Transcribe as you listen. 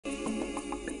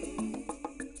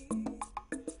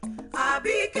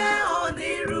Àbíkẹ́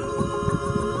onírú,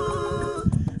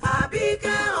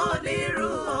 Àbíkẹ́ onírú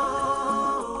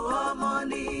ọmọ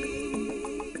ni.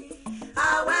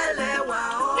 Àwẹ̀lẹ̀wà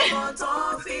ọmọ tó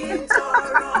fi ń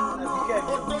tọrọ ọmọ.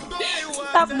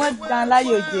 Stop mọ́ dan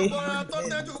láyò jẹ.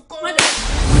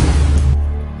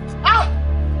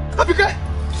 Àbíkẹ́!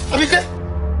 Àbíkẹ́!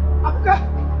 Àbíkẹ́!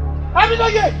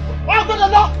 Àbílóye! Wọ́n gbọ́dọ̀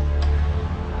lọ!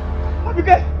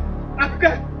 Àbíkẹ́!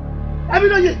 Àbíkẹ́!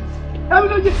 Àbílóye!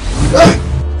 Àbílóye!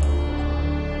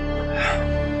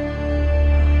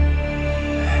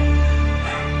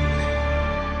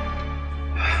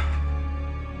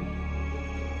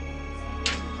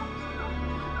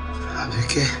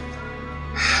 Àbíkẹ́!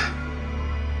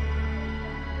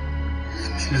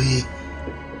 Àbílóye!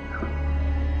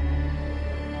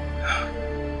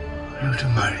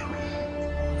 Olódùmarè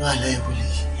wà láìwọlé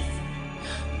yìí.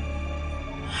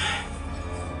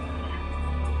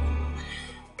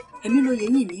 Èmi ló yẹ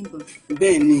yín ní ìbọn.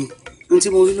 Bẹ́ẹ̀ ni ohun tí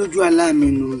mo rí lójú àlá mi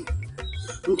nù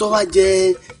n tó wá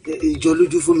jẹ́ ìjọ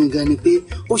lójú fún mi gan ni pé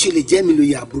ó ṣe lè jẹ́ mi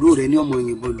lóye àbúrò rẹ ní ọmọ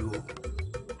yìnbọn lù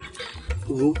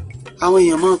ọ́. Àwọn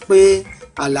èèyàn mọ̀ pé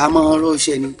àlá máa ń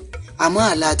rọ́ṣẹ́ ni àmọ́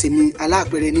àlá tèmi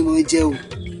aláàpẹrẹ ni mo jẹ́ o.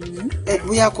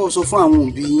 Bóyá kó sọ fún àwọn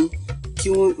òbí yín kí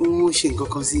wọ́n ṣe nǹkan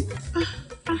kan sí.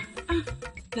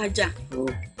 Lájà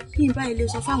kí n bá ilé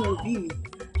sọ fáwọn òbí mi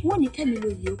wọ́n ní kẹ́mi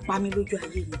lóye ó pa mí lójú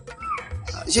ayé mi.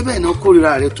 Ṣé bẹ́ẹ̀ náà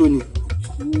kórìíra rẹ tó ni?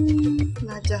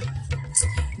 Lájà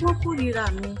wọ́n kórìíra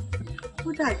mi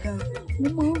kódà gan mo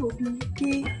máa ń rò bí pé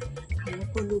àwọn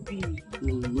kọ́ ló bí mi.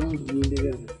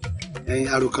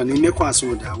 Àròkàn ní mẹ́kàn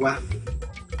àsùnwọ̀dà wá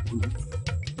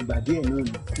ìgbà díẹ̀ náà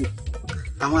ló kù.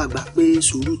 Àwọn àgbà pé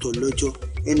sùúrù tó lọ́jọ́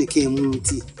ẹnì kí n mú un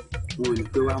tì wọn ò ní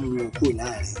pé wàá mú wọn kúrò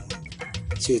láàrin.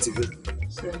 Ṣé o ti gbọ́?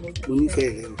 Mo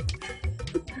nífẹ̀ẹ́ rẹ o.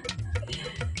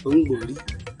 Ó ń gbòórí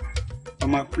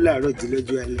ọmọ akúláàárọ̀ jí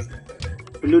lọ́jọ́ alẹ́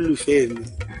olólùfẹ́ mi.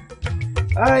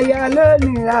 Ọ̀yà ló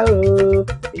nira o,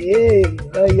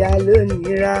 ọ̀yà ló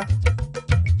nira.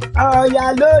 Ọ̀yà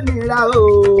ló nira o,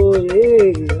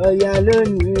 ọ̀yà ló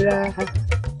nira.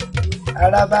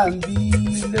 Araba ń bí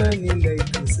lónìí lọ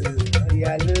ìkọsẹ̀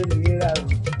ọ̀yà ló nira o.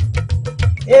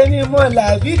 Èmi mo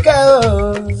làbíkẹ́ o,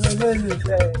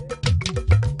 olólùfẹ́.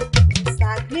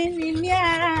 Sàgbéni ní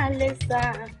ara lè sà.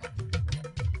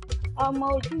 Ọmọ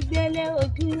ojú gbélé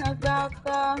ojú yan gba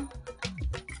ọkọ.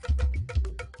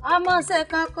 Ọmọ ṣe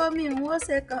kan kó mi ń wó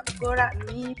ṣe kan kóra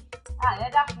mi. Ààrẹ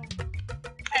dákun.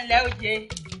 Ẹ̀lẹ́ òye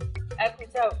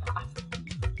ẹkùtẹ́ ò.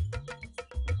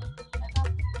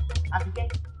 Àbíkẹ́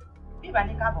bí ìbá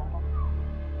ní káàbọ̀ ńkọ́.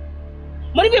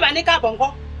 Mo ní bí ìbá ní káàbọ̀ ńkọ́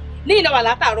ní ìnáwó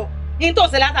látàárọ̀ ní tó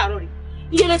ṣe látàárọ̀ rẹ̀.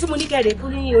 Iye lé tí mo ní kẹ́rẹ̀ẹ́ kú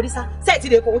ní Orisa ṣe ti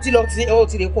lè kó ti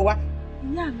lè kó wá.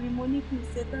 Ìyá mi mo ní kí n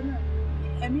ṣe tán náà.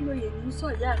 Ẹ̀mí lóye ní sọ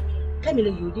ìyá mi. Kẹ́mi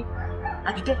lè yòódì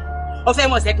Àbíkẹ́ ọ̀fẹ́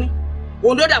mọ̀ sẹ́pín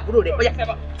òun ló dàbúrò rẹ̀ bóyá fẹ́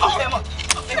mọ̀ ọ̀fẹ́ mọ̀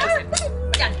sẹ́pín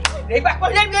bóyá lè gbà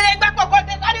pọ̀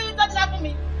tẹ sáré tó ti lákùn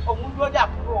mi òun ló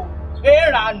dàbúrò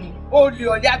èèrà nù ó lè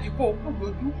ọ̀lẹ́ àbíkó òkú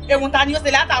lójú ewu ta ni ó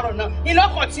ṣe látàárọ̀ náà iná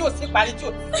kan tí ò sí parí tí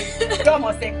ò sí yóò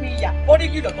mọ̀ sẹ́pín ìyá ó rí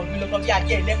gìlọ̀tọ̀ bí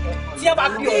ajé ẹlẹ́kọ̀ọ́ tí ẹ bá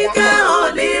fi ọ̀la. Àbíkẹ́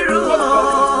onírú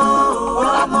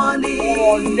ọmọ ni.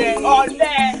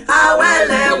 ọ̀lẹ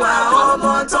Àwẹ̀lẹ̀wà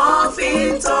ọmọ tó fi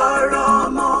ń tọrọ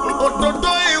ọmọ.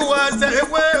 Òdòdó ìwà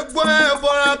ṣẹ̀wé gbọ́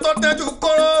ẹ̀bọ̀ra tó tẹ́jú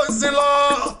kóró sí lọ.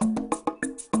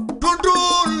 Dúdú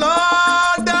ló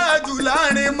dára jù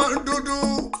láàrin mọ́ dúdú.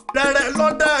 Rẹ̀rẹ̀ ló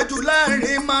dára jù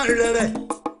láàrin mọ́ rẹ̀rẹ̀.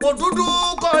 Òdúdú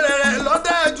kọ́ rẹ̀rẹ̀ ló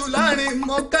dára jù láàrin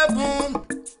mọ́ kẹ́fún.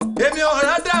 Èmi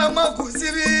ọ̀rá dá mọ́ kù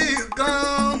síbi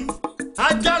kan.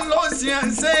 Ajá ló sì ń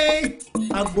ṣe,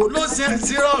 àgbò ló sì ń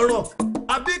sí rọ̀rọ̀.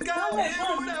 Àbíkẹ́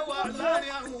ìrẹ̀wà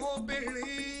láàrin àwọn obìnrin.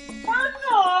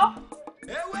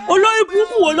 Olórí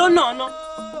burúkú wo ló nà ọ́nà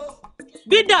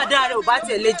bí dáadáa rẹ ò bá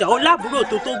tẹ̀lé jà ó lábúrò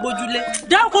tó gbójúlé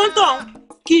dákun tán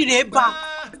kí rè é bá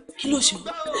kí ló ṣe.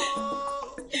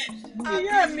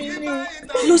 Ìyá mi ni.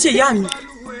 Kí ló ṣe ìyá mi.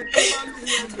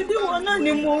 Ìdí wọn náà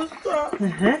ni mo ń sọ.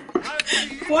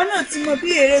 Wọn náà ti mọ bí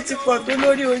èrè ti pọ̀ tó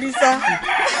lórí Orisa.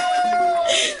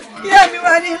 Ìyá mi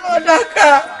wá ní ọ̀dàkà.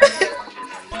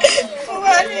 Ó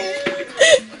wá ní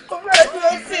ó bá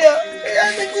dúró sí ọ. Ìyá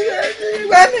mi ti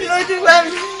gbá mi lójú gbá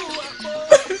mi.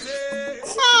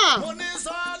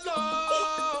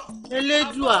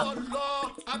 Elédùà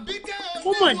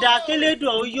ó mọ̀ dáa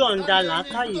kélédùà ó yọ̀ǹda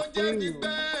làákàyè fún yìí.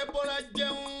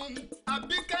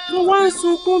 Mo wá ń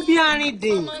sunkún bí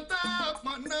arìndìn.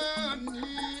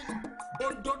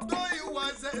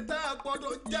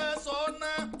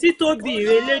 Títóbi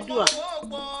ìrẹ̀lẹ́dùà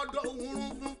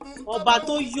ọba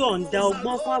tó yọ̀ǹda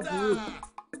ọgbọ́n fàbúrò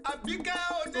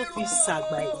tó fi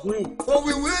ṣàgbà ẹ̀gbọ́n ẹ̀.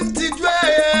 Òwìwí ń tijú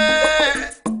ẹ̀yẹ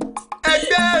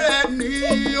ẹgbẹ́ rẹ̀ ní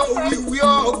òwìwí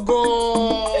ọgọ́.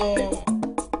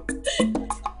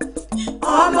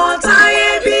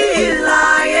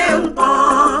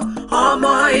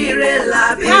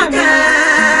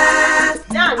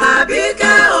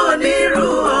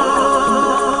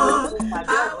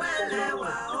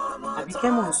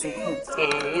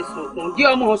 sunkún kí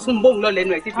ọmọ sún bóun lọ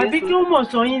lẹ́nu ẹ̀ tí fi ń sùn. àbí kí ó mọ̀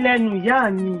sọ yín lẹ́nu ìyá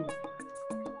mi.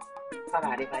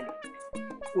 sára rẹ balẹ̀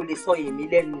kò lè sọ èmi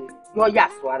lẹ́nu yọ yà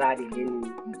sọ ara rẹ̀ lẹ́nu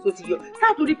tó ti yọ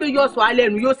sáàtúrí pé yọ sọ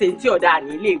alẹ́nu yóò ṣe tí ọ̀dà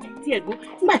ní ilé ìwé tí ẹ̀gbọ́n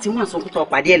nígbà tí wọ́n sọ fún tọ́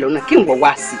pàdé ẹ̀ lọ́nà kí n wọ̀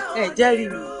wá sí. ẹ jẹ́rìí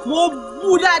mi mo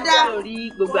bú dáadáa. lórí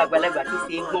gbogbo àgbàlagbà tó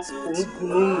ṣe é gbọ́n òun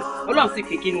gunú nù ọlọ́run sì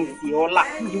fi kí n sì ọ̀la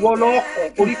ìwọ lọ́kọ̀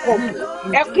orí kọ̀ọ̀mù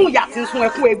ẹkún ìyá tí ń sun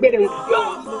ẹkún ẹgbẹ́ rẹ̀ yóò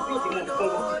fi ti mọ̀ fún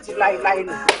wọn títí láéláé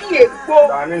nù kí ègbó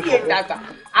kí èdàgbà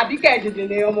àbí kẹ́ ẹ̀ dèdè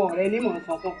lé ọmọ rẹ ní mọ̀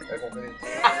nǹkan fún.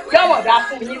 yọ̀wọ̀ dá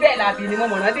fún yín bẹ́ẹ̀ làbí ni mo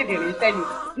mọ̀nà dèdè rè sẹ́yìn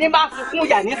ní bá sunkún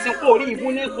ìyá ní sunkún orí ìbú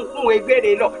ní sunkún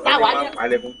egbére lọ táwa ní.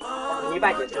 ọ̀rọ̀ yín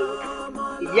bàjẹ́ sọ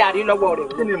ìyá àrí lọ́wọ́ rẹ̀.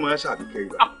 kí ni màá ṣàbíkẹ́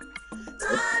ìgbà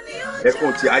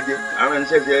ẹkùn tí a jẹ àwọn ẹni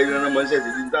ṣẹṣẹ ẹni ọmọ ṣẹṣẹ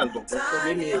ní dáńtọ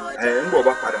ń bọ̀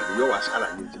bá padà lè yọ wá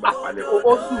ṣàlàyé tí bá palẹ̀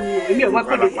ó sùn mí èmi ò mọ̀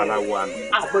pé lè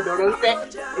àgbọ̀dọ̀ rẹ̀ ń fẹ́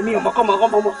èmi ò mọ̀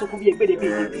kọ́mọ sunkún bí egbére bí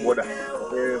egbére. wọ́dà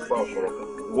ẹ bá ọ̀sọ̀rọ̀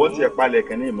wọ́n ti ẹ̀ palẹ̀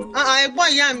kẹ́ni ìmọ̀. ẹ̀gbọ́n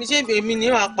ìyá mi ṣé èmi ní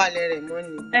wàá palẹ̀ rẹ̀ mọ́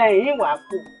ni. ẹ̀yin wàá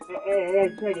kú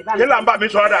kí là ń bá mi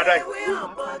sọ dáadáa yìí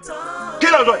kí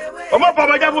ló sọ yìí ọmọ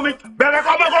bọ̀bọ̀ jẹ́ fún mi bẹ̀rẹ̀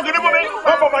kọ́ ọmọ kọ́kiri fún mi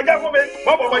mọ bọ̀bọ̀ jẹ́ fún mi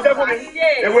mọ bọ̀bọ̀ jẹ́ fún mi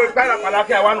èwe gbára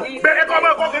pàlàkì àwa nù bẹ̀rẹ̀ kọ́ ọmọ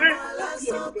kọ́kiri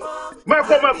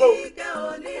mẹ́kọ́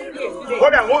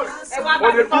kódà wọ́n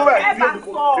lè dúró ẹ̀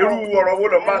irú ọ̀rọ̀ wo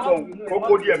lọ máa sọ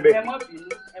kókó díẹ̀ mbẹ́.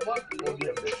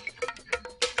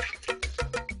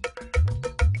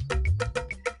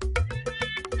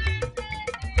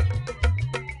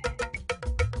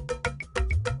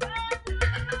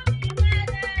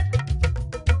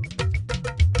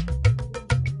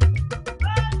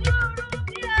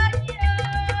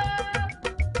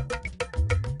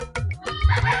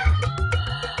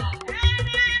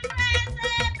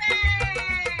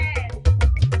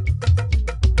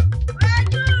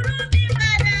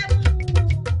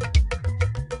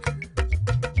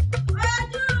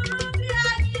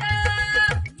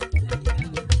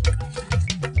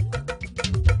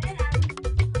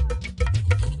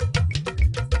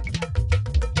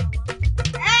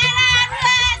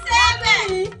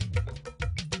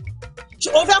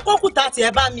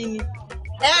 tiẹ̀ bá mi ni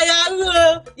ẹ̀rọ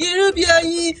irú bí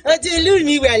oyin ojú ìlú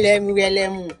mi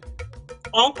wẹ̀lẹ̀mù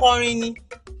ọ̀ ń kọrin ni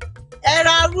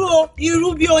ẹ̀rọ irú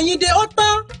bí oyin dé ó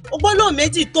tán ogbólóhùn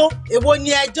méjì tó èwo ni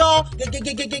ẹjọ́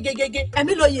gégégégégégégé.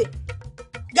 ẹ̀mí lóye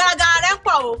gàràgàrà rẹ̀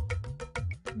pọ̀ o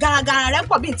gàràgàrà rẹ̀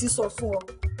pọ̀ bí n ti sọ fún ọ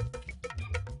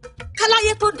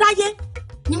káláyé tó dáyé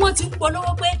ni wọ́n ti ń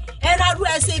polówó pé ẹ̀rọ arú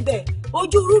ẹsẹ̀ ibẹ̀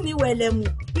ojú irú mi wẹ̀lẹ̀mù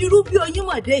irú bí oyin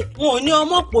mọ̀dé. wọn ò ní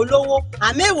ọmọ polówó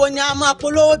àmọ́ èwo ni a máa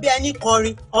polówó bí ẹni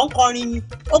kọrin ọ̀ ń kọrin ni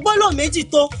ogbólóhùn méjì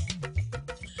tó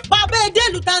bàbá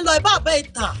edéèlú tá ń lọ bàbá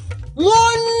ìta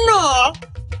wọn nà ọ.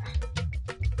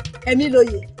 ẹ̀mí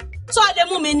lóye sọ lè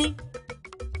mú mi ni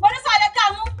mo ní sọ lè ká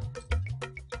mú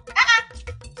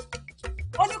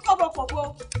ó ní kọ́bọ̀kọ̀bọ̀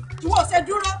tí wọ́n ṣe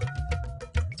dúró.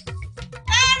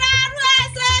 ẹ̀rọ arú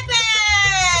ẹsẹ̀ bẹ́ẹ̀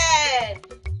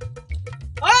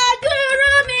ojú irú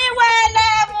mi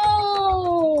wẹ̀lẹ̀mù.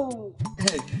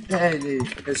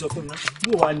 ẹ sọ fún mi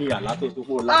bó wàá ní àlá tó tó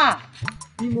kó o lá.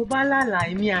 bí mo bá lálàá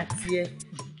èmi àti ẹ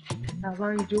tá a bá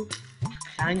ń jó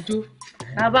tá a ń jó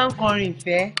tá a bá ń kọrin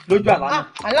ìfẹ́. lójú àlá náà.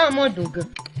 aláàmọ̀dùn gan.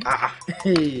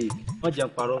 wọ́n jẹ́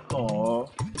ń parọ́ tán ọ́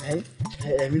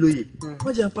ẹ̀mí lóye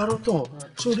wọ́n jẹ́ ń parọ́ tán ọ́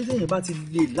sórí lẹ́yìn bá ti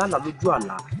lè lálàá lójú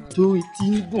àlá tó ti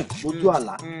ń gùn lójú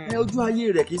àlá ojú ayé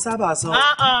rẹ̀ kì í sábà san.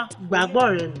 gbàgbọ́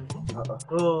rẹ nù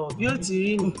bí ó ti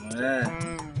rí nù.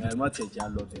 ẹ má tẹ̀jà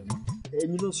lọ bẹ̀ mọ́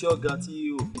èmi ló ṣe ọ̀gá tí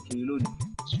ò fi kiri lónìí.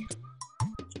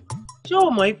 ṣé o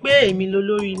mọ̀ pé èmi ló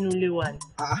lórí inú ilé wa ni.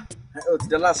 ó ti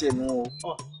dá láṣẹ ẹnu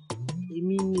o.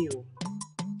 èmi ni o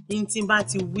ní tí bá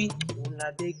ti wí òun la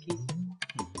bẹ́ kí.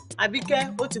 Àbíkẹ́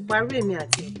ó ti parí èmi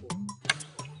àti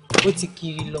ẹ̀kọ́ ó ti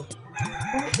kiri lọ.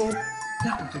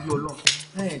 dákun torí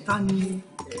Ọlọ́run ta ni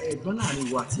ẹ̀gbọ́n láàrin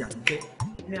ìwọ àti Àbíkẹ́.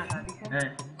 èmi àti Àbíkẹ́.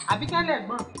 Àbíkẹ́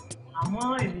lẹ̀gbọ́n àmọ́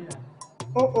èmi là.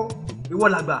 ìwọ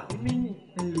làgbà. èmi ni.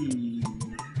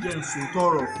 jẹ́ ń sùn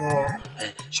tọrọ fún ọ.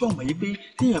 ṣé o mọ̀ yìí pé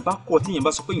téèyàn bá kọ̀ téèyàn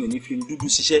bá sọ pé èèyàn ní fi dúdú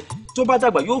ṣiṣẹ́ tó bá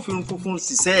dàgbà yóò fi funfun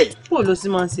ṣiṣẹ́. bó ló sì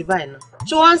máa ń ṣe báyìí náà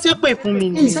ṣé wọ́n ń ṣépè fún mi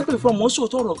ni. ìṣépè fún ọmọ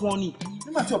sóòótọ́ ọ̀rọ̀ fún ọ ni.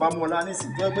 nígbà tí ọba mú ọlá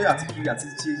nísìnyí tó gbé àti kiri àti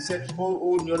ṣe iṣẹ́ ó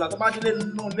ní ọlá tó bá délé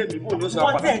nínú ilé mi bó ló ṣe wà.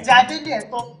 wọ́n tẹ̀ já délé ẹ̀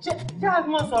tán ṣé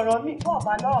àgbọn sọ̀rọ̀ mi fún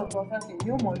ọ̀bá lọ́rọ̀ tó fẹ́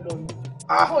yóò mọ̀ lọ ni.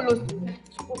 bó ló sì.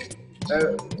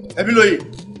 ẹ̀mí lóye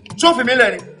sófin mi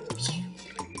lẹ́ni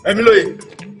ẹ̀mí lóye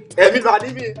ẹ̀mí bàdí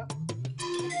mi.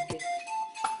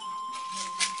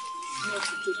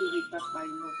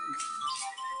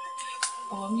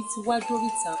 ọ̀rọ̀ mi ti wá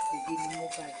dóríta kò gbé mi mọ́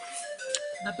báyìí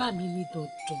bàbá mi ní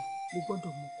dandan mo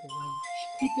gbọ́dọ̀ mọ ọkọ̀ wáyé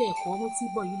bíbẹ̀ ẹ̀kọ́ ọmọ tí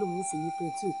bọ̀ yìí lòun ò fi yín pé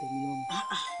tí ò tẹ̀mí lọ́rùn.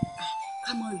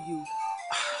 ká mọ̀ rí o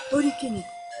orí kìnnì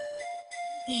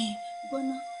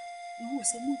gbọ́ná ìwọ ò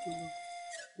ṣe mú òjò lọ.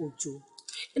 Òjò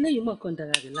eléyìí mọ̀ kan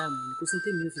dára rẹ̀ láàmú ni kò sí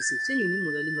tèmi ò fi ṣe ṣé yìí ní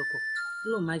mọ̀lẹ́lẹ́ lọ́kọ̀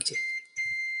Ọlọ́run má jẹ́.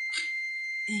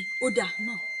 Ó dà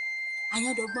náà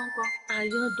àyàndọ̀gbọ́n kọ́.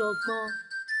 Àyàndọ̀gbọ́n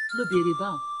ló béèrè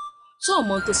báwọn ṣé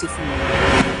ọmọ tó ṣe fún mi.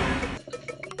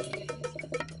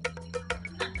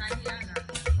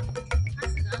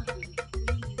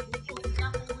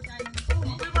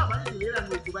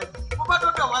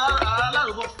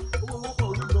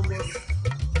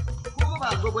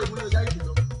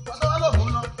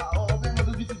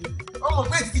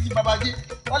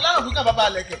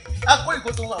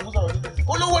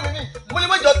 olówó ni ní mo lè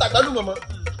má jọ tàgbálù mọ̀mọ́.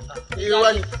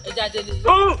 Ìwà ni. Ẹja délé.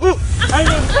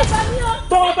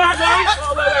 Tó bá lọ.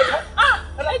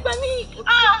 Ẹgbẹ́ mi.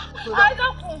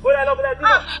 Àìdọ́kùn.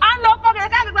 À ń lọ fọ́kẹ́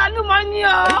káàkiri àlùmọ́ ni o.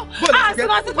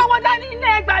 Àsìkò tí fọwọ́ dání ilé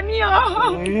ẹgbà mi o.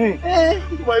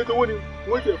 Ìwà yìí tó wó ni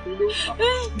wọ́n jẹ̀ fún ló.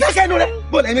 Gẹ́gẹ́ inú rẹ̀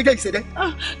bọ́ọ̀lù ẹ̀mí gẹ́gẹ́ ìṣẹ̀dẹ̀.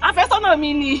 Àfẹ́sọ́nà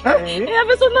mi ni.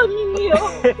 Àfẹ́sọ́nà mi ni o.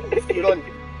 Irọ́ ni.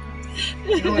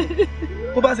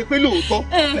 Kó bá ṣe pé lóòótọ́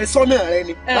ẹ sọ́nà rẹ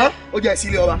ni ó jẹ́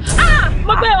ìsílẹ̀ ọba.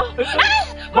 Mo gbé o.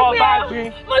 Bọ́ bá gbin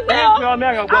ẹgbẹ́ ọmọ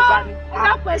ẹ̀rọ gbọ́gbá ni.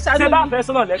 Ṣé bá fẹ́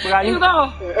sọ́nà lẹ́pẹ̀rẹ́ ayé?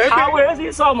 Àwọn èyí sì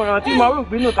sọ ọmọràn tí mo rú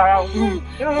gbínú tara o.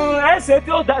 Ẹ ṣe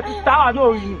tí ó táwà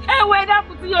náà rí ni. Ẹ wo ẹ̀dá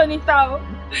kùtù yóò ní ta o.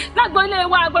 Lágbo ilé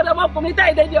wa gbọ́dọ̀ ọmọkùnrin tá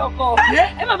ìdẹ́dẹ́ ọkọ.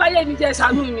 Ẹ má bá yé mi jẹ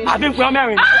ṣàánú mi. Àbí ń pè ọmọ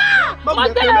ẹ̀rìn. Má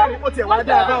bẹ̀rẹ̀ pé mẹ́rin ó tiẹ̀ wá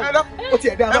dáa báwọn. Ó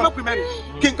tiẹ̀ dáa báwọn. Ẹ má pè mẹ́rin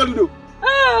kí n kọ́ lúdò.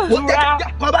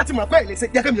 Kọ́ bá ti mọ̀ pé ẹ̀ lè ṣe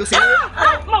jẹ́ kí mi ó ṣe. Ẹ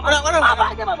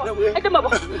jẹ́ mọ̀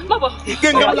bọ̀. Kí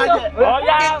n gbẹ́mú lájẹ̀.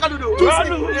 Ọ̀ya kí n kọ́ lúdò. Kí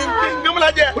n gbẹ́mú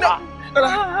lájẹ̀.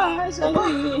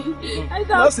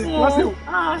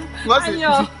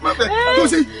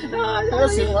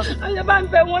 Ayọ̀ bá ń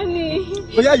bẹ wọ́n ni.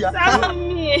 Sáà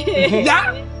mi. Yá.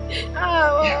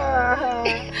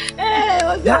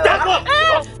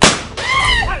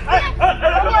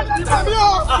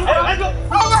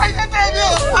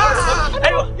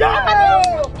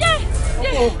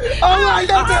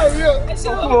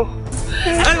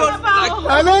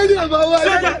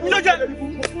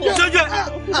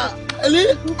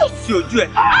 Sí ojú ẹ.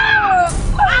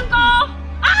 Àgọ́!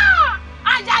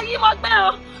 Ajá yìí mo gbé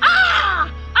o!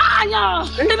 Àyàn!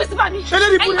 Débi sí bàmí!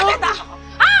 Ẹyin mẹ́ta!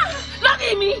 Lórí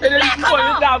mi! Lẹ́ẹ̀kan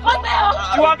náà! Mo gbé o!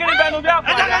 Ìwọ kiri bẹnu bí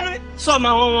àpò àyà. Sọ́ọ̀mù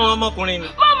àwọn ọmọkùnrin ni.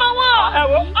 Mọ̀mọ́ wọn!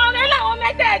 Ọ̀rẹ́ làwọn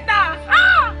mẹ́tẹ̀ẹ̀ta!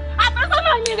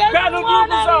 Àfẹ́sọ́nà mi rẹ̀ Bẹ́ẹ̀ni kí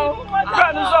n sọ o.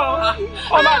 Bẹ́ẹ̀ni sọ o.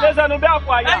 Ọmọ àdéṣẹ́nu bí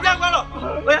àpò àyà. Ẹ jẹ́ gbọ́dọ̀.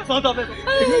 Ó yẹ sọ́ńtọ̀ fẹ́.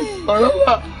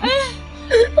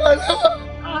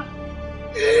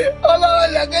 Ọlọ́wọ́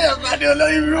yàgẹ́yà pàdé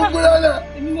olórí burúkú lọ́nà.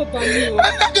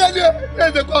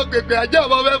 Ẹ̀sẹ̀ kọ́ gbègbè àjẹ́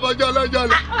ọmọ fẹ́ fọjọ́ lọ́jọ́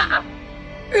lọ.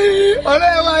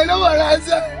 Ọ̀rẹ́ wa iná wọ̀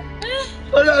ránṣẹ́.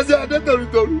 Ó ránṣẹ́ adé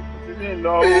tòrútòrú.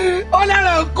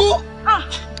 Ọlọ́rọ̀ kú.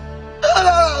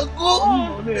 Ọlọ́rọ̀ kú.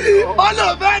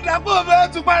 Ọlọ́fẹ́ ìdàpọ̀ fẹ́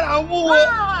tún padà wúwo.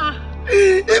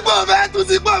 Ipò fẹ́ tún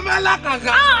sí pọ̀ mẹ́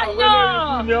lákàkà.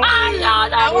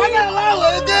 Àwọn náà wá wò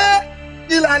ó gé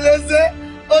ìlànà ṣe.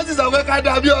 Ó sì sọ pé ká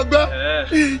dàbí ọgbọ́n.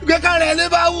 Pé kára ẹni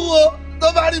bá wúwo tó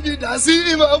bá rí mi dà sí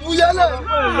ìmọ̀ fúyẹ́lẹ̀.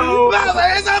 Bàbá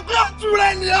yẹn sọ pé ọ̀tún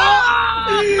rẹ̀ ni ọ́.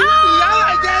 Ìyá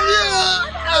wà jẹ́ rí o.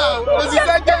 Ó sì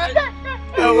fẹ́ jẹ́.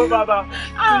 Ẹ wo bàbá,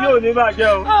 tí yóò ní bàjẹ́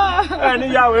o. Ẹni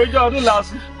yàwó ẹjọ́ ọdún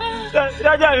làásù.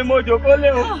 Jẹ́jẹ́ mi mo jòkó lé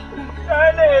o. Ẹ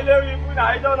lè léwu ikú náà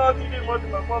ẹjọ́ náà ti ní mo ti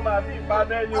mọ̀ fọ́ máa bí ìbá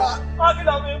mẹ́ni o. Wọ́n ti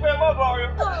lọ fún pé mọ́ bọ̀ rẹ̀.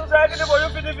 Ṣé kí ni mo yóò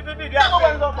fitifiti dìde àpò?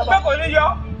 Pé kò ní yọ.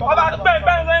 Ọba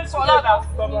bẹ́ẹ̀ ń sọ ládàá.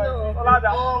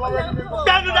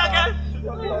 Dákúdákẹ́.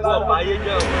 Ọba ayé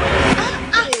jẹ́ o.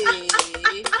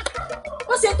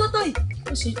 Ó ṣe tó tó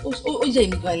yìí. Ó yẹ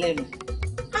ìnìkan lẹ́nu.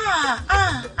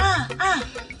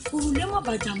 Òrùlé mọ̀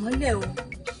bàjá mọ́lẹ̀ o.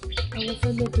 Àwọn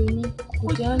fẹ́ lọ́dún ní kò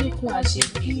jẹ́ á níkun àṣẹ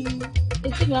bí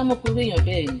etí mi á mọ̀ pé orí èèyàn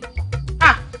bẹ́ẹ̀ ni.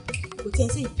 Kò tiẹ̀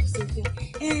sí ìbùsẹ̀ fẹ́.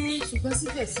 Ṣùgbọ́n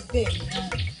síbẹ̀síbẹ̀ náà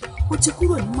ó ti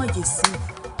kúrò ní mọ̀jẹ̀sí.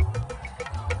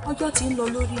 Ọjọ́ ti ń lọ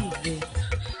lórí ìlú.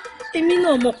 Èmi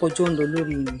náà mọ̀ pọ̀jọ́ ń lọ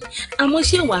lórí mi. Àmọ́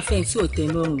ṣé ìwà fẹ́yìn tí ò tẹ́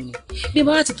lọ́rùn ni? Bí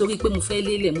bá wá ti torí pé mo fẹ́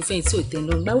lélẹ̀ mo fẹ́yìn tí ò tẹ́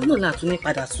lọ́rùn, báwo náà látún ní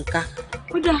padà túká.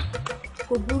 Kódà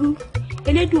kò burú.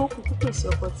 Elédùn òkùnkùn pèsè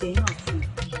ọkọ tiẹ̀ náà fún un.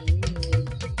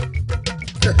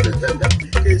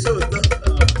 Èso tán.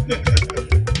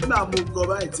 Nígbà mo gbọ́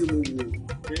báyìí tí mo wò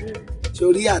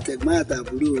sórí àtẹ̀gbọ́n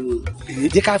àtàbúrò wọn.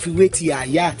 Jẹ́ ká fi wé ti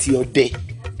àyà àti ọdẹ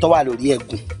tó wà lórí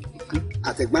ẹ̀gùn.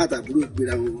 Àtẹ̀gbọ́n àtàbúrò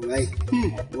gbéra wọn báyìí.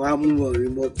 Wọ́n á mú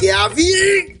ọ̀rìn mọ́ kí a fi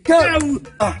kẹ́wù.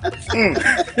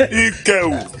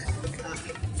 Ìkẹ̀wù.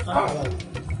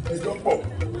 Ẹjọ́ pọ̀.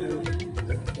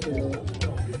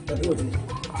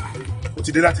 O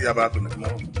ti dé láti yaba àpẹnà tí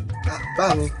wọ́n.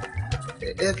 Báwo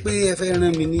ẹ pé ẹ fẹ́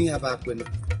rán mi ní yaba àpẹnà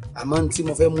àmọ́ tí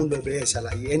mo fẹ́ mú lọ bẹ̀rẹ̀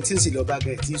ṣàlàyé ẹni tí ń sì lọ bá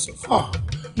gẹ̀ tí ì sọ fún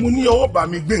mi. mo ní ọwọ́ bá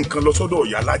mi gbé nǹkan lọ sọ́dọ̀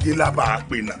ìyálájé lábàá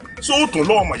pè náà sóòtún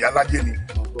lọ́ọ̀mọ̀ ìyálájé ni.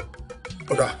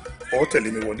 ọ̀dà ọ̀ tẹ̀lé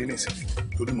mi wọlé nísìnyí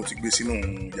torí mo ti gbé sínú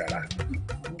yàrá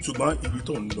ṣùgbọ́n ibi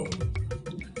tó ń lọ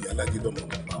ìyálájé lọ́mọ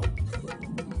bàbá o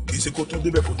kì í ṣe kó tó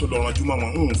débẹ̀ kó tó lọ ranjú mọ́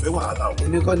wọn ń fẹ́ wàhálà o.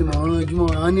 èmi kọ́ ni màá ranjú mọ́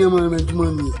àwọn ní ọmọ ranjú mọ́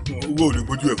mi. owó ò lè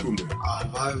gbójú ẹ̀ kó mọ̀.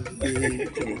 àbá mi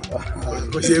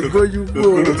kò ṣe gbójú kó.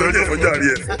 olùtọ́jú ẹ̀ fọjá rí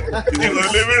ẹ̀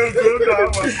ìrọ̀lẹ́ mẹ́rin tó dá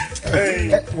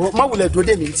wọn. má wulẹ̀ dúró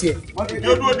dè mí tiẹ̀.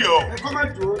 yóò dúró dè ọ́. kọ́ má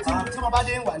dúró tí mo bá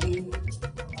dé wà ní.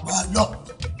 wà á lọ.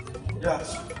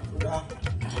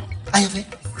 ayọ̀fẹ́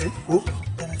o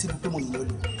dára tí mo pé mo yìn ọ́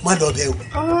lò má lọ bẹ́ẹ̀ o.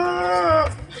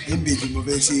 ẹ̀ ń bèjì mo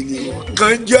fẹ́ ṣe ni o.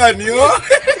 kan jà ní ọ́.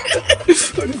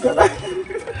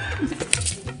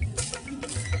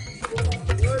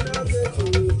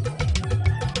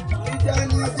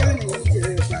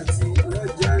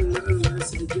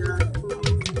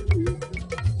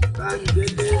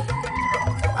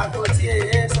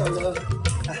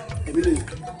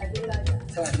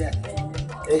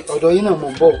 ọ̀dọ̀ yín náà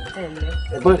mọ̀ ń bọ̀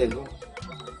ẹ̀gbọ́n rẹ̀ lọ.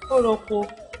 ó rọpo.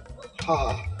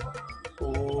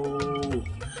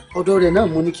 ọ̀dọ̀ rẹ̀ náà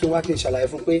mo ní kí n wá kí n ṣàlàyé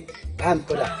fún pé bá mi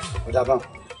ọ̀dà bá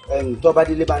tó bá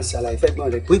délé bá ń ṣàlàyé fẹ́gbọ́n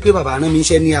rẹ̀ pé bàbá rán mi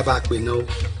iṣẹ́ ní abàpè náà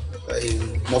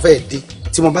mo fẹ́ dé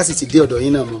tí mo bá sì ti dé ọ̀dọ̀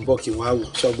yín náà mo ń bọ̀ kí n wá wò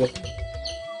ṣọgbọ́.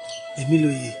 èmi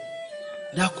lóye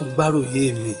dákun gbáròyé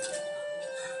mi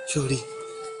sórí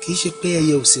kì í ṣe pé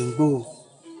ẹyẹ ò sì ń gbó o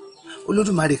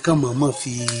olódùmarè kan mọ̀ọ́mọ̀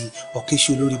fi ọ̀kẹ́ ṣe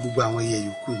olórí gbogbo àwọn ẹyẹ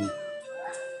yòókù ni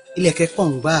ilẹ̀kẹ̀ pọ̀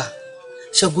ń gbà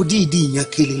ṣẹ́gun díìdí ìyàn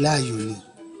kele láàyò ni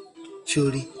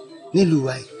sórí nílùú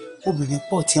wa obìnrin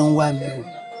pọ̀ tí ń wá mi o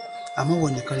àmọ́ wọ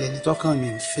nìkan lẹni tọ́kàn mi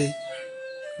ń fẹ́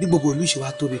bí gbogbo olùṣe wa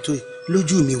tóbi tó yìí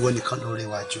lójú mi wọ nìkan ló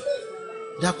rẹwà jù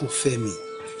dákun fẹ́ mi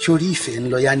sórí ìfẹ́ ń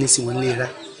lọ́yà ní sí wọn léra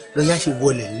lọ́yà ṣe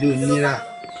wọlé ńlé onírà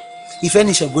ìfẹ́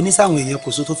ní Ṣàngó ní sáwọn èèyàn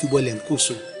kòso tó fi wọlé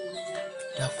ńkòso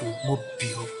dákun mo bì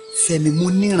ọ́ fẹ́mi mo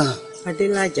níran.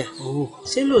 Adélájà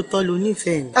ṣé lóòótọ́ lo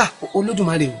nífẹ̀ẹ́ ni.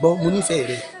 Olódùmarè gbọ́ mo nífẹ̀ẹ́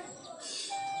rẹ.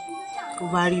 ó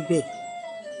bá rí bẹ́ẹ̀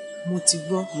mo ti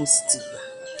gbọ́ mo sì ti gbà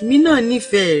èmi náà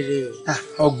nífẹ̀ẹ́ rẹ.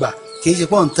 ọgbà kì í ṣe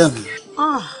pọ́ ń tàn mí.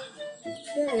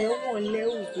 bẹ́ẹ̀ wọ́n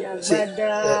lẹ́wù bí agbádá.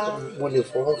 mo lè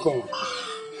fọwọ́ kàn wọ́n.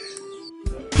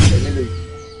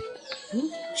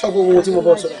 ṣọ́gbó ohun tí mo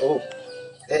bọ́ sọ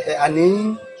àní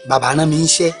bàbá náà mi ń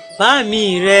ṣẹ́. bá mi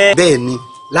rẹ. bẹ́ẹ̀ ni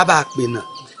lábàá pè náà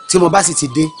tí mo bá sì ti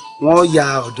dé wọ́n ya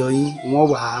ọ̀dọ̀ yín wọ́n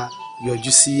wà á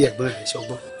yọjú sí ẹ̀gbọ́n rẹ̀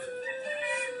ṣọgbọ́n.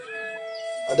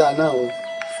 ọ̀dà náà o.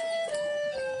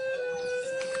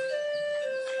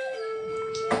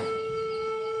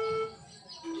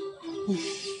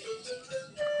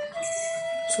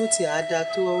 tó ti àádá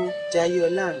tó jayé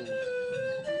ọlá mi.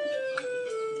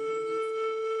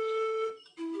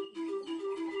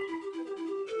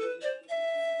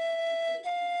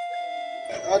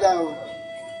 ọ̀dà o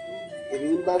èmi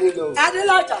ń bá rí lọ.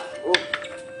 Adélájà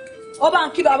ó bá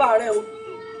ń kí bàbá rẹ o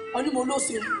wọn ní mo ló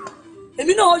ṣe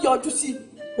èmi náà yọjú sí i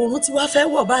òun ti wá fẹ́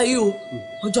wọ̀ báyìí o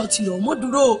ọjọ́ ti lọ mọ́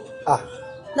dúró o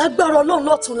lágbára Ọlọ́run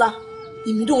lọ́túnla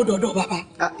èmi náà dọ̀dọ̀ bàbá.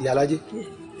 Ìyálájé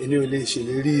èmi ò lè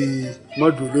ṣèlérí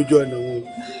mọ́dù lójú ọ̀nà wọn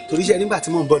torí iṣẹ́ nígbà tí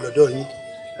mò ń bọ̀ lọ́dọ̀ yín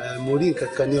mo rí nǹkan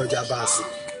kan ní ọjà báàsì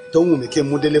tó wù mí kí n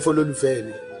mú délé fọlọ́lùfẹ́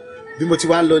mi bí mo ti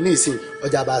wá ń lọ ní ìsìn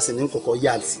ọjà báàsì ní kọ̀kọ́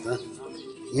yá àlùsì náà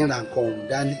yín ra nǹkan ọ̀hún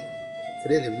dání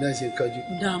torí ẹ̀lẹ́mí náà ṣe ń kájú.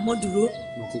 dààmú dúró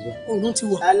òun ti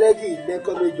wọ̀. alẹ́ kì í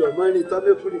lẹ́kọ́ méjì ọmọ ní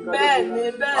tọ́bí fún nìkan. bẹ́ẹ̀ni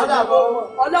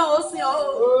Ọlọ́run ó sìn ọ́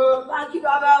o bá kí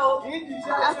bàbá o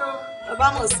bàbá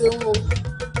mọ̀ sí òun o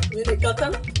ìrìnkàn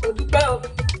tán kò dúpẹ́ o.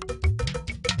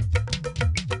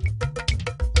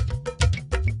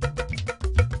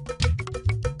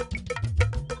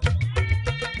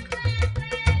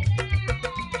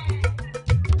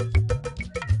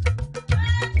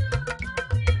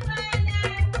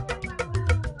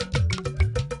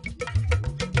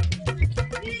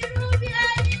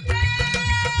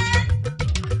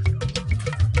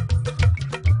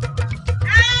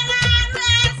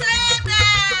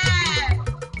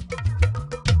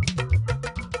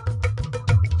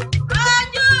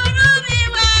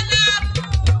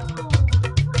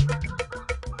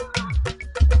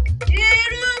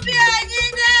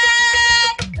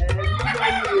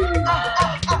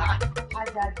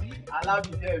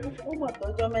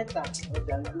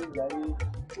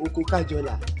 oko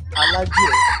kájọlà alájọ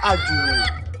àjùwò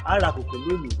ara kòkò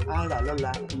lónìí ara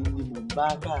lọ́la ni mò ń bá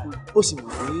ká ó sì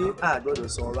mọ̀ pé àgbọ́dọ̀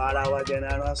sọ̀rọ̀ ara wa gẹ́nà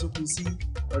ara sókun sí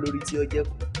wọn lórí tí ó jẹ́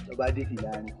kù lọ́ba dé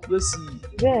fìlà rìn yóò sì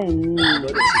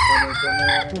àgbọ́dọ̀ sí kọ́nọ́kọ́nọ́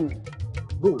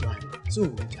bó wà tí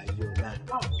òun jayé ọ̀la.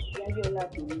 jayé ọ̀la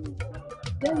tó ní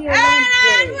jayé ọ̀la ń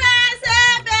bẹ̀. ẹ̀rù ẹsẹ̀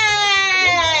bẹ́ẹ̀.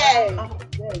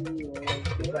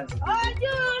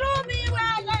 ojú rú mi wà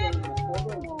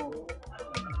lẹ́nu.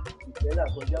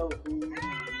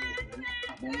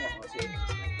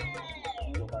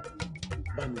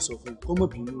 sọ fún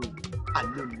kọ́mọ̀bìnrin o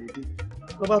àlẹ́ ìlédè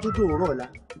bàbá tó dé òwúrọ̀ ọ̀la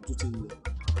tó ti ń lọ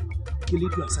kí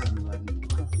lédè àṣà mi wà ní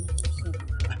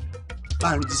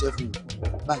báàrin jíṣẹ́ fún mi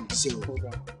báàrin jíṣẹ́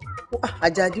o.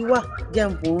 Àjàdí wà jẹ́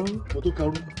ń bò ó. mo tó kan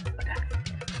rú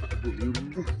bò mí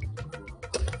rú.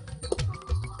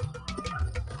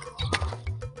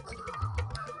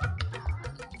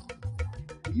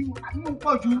 Àmì ń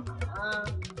pọ̀ jù.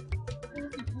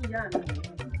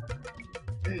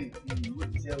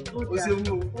 O ṣeun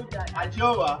o, àjẹ́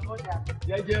ọ̀wá,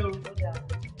 jẹ́jẹ́ o.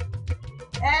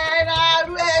 Ẹ ra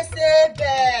arú ẹsẹ̀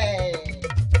bẹ́ẹ̀.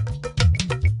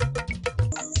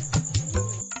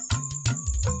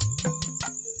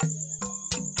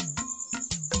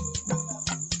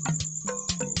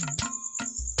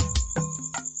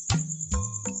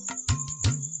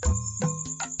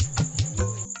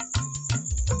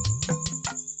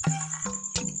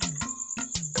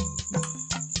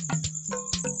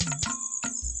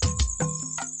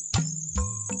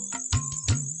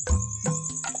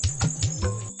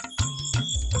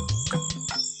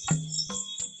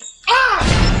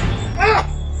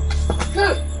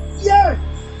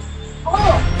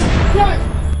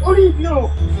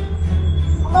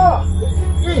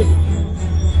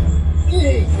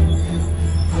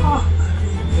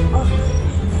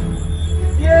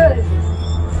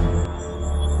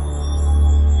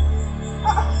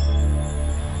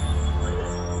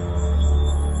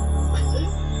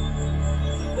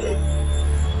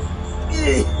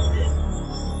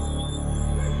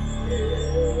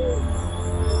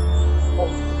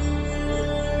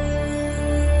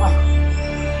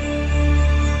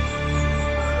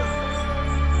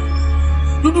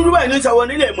 Ní sàwọn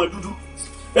nílẹ̀ mọ̀ dúdú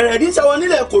ẹ̀rẹ̀ ní sàwọn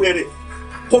nílẹ̀ kò rẹ̀rẹ̀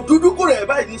kò dúdú kò rẹ̀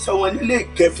báyìí ní sàwọn nílẹ̀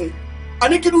kẹfun a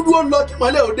ní kí dúdú ó lọ kí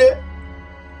mọ́lẹ̀ ó dé.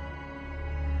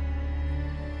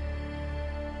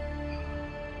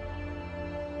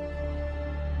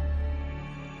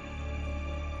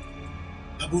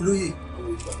 Abolóyè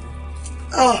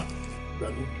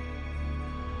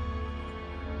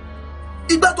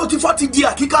ìgbà tó ti fọ́ ti di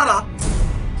àkíkàrà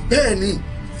bẹ́ẹ̀ ni.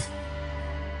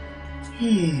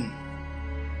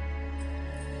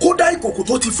 Kódà ìkòkò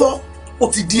tó ti fọ́ ó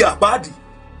ti di àpáàdì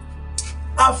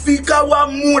àfi ká wá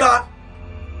múra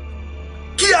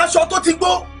kí aṣọ tó ti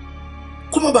gbó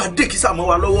kó má bàa dé kísà mọ́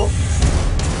wa lọ́wọ́.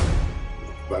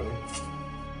 Gbà mí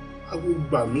awo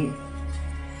gbà mí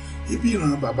ibi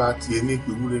ìran bàbá tiẹ̀ ní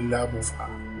ìpèwúrẹ́ ńlá bó fà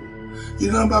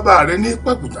ìran bàbá rẹ ní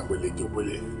pàkúta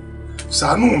pẹ̀lẹ́jọpẹ̀lẹ́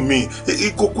ṣàánú mi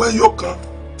ìkòkò ẹyọ kan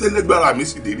tẹ́lẹ̀gbára mi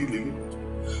sì dé rí lélẹ̀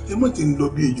ẹ má ti ń lọ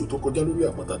bí ejò tó kọjá lórí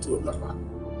àpáta tí ọ̀la pa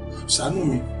ṣàánú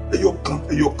mi ẹyọ kan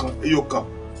ojú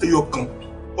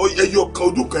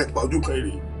kan ẹ̀pà ojú kan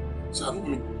èrè ṣàánú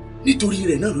mi. Nítorí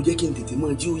rẹ̀ náà ló jẹ́ kí n tètè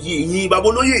máa jí oyè yín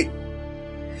babolóyè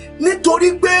nítorí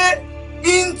pé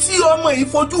n tí ọmọ yìí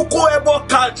fojú kó ẹbọ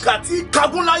kàkà tí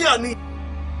kagúnláyà ni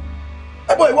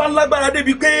ẹbọ ìwà lágbára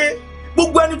débi pé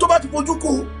gbogbo ẹni tó bá ti fojú kó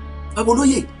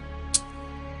babolóyè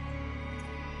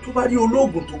tó bá rí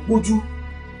olóògùn tó gbójú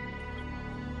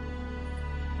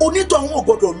onítọ̀hún ò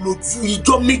gbọ́dọ̀ lò ju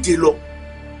ijọ́ méje lọ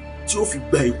tí ó fi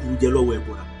gba ìkúrú jẹ lọ́wọ́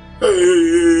ẹ̀bọ̀ra.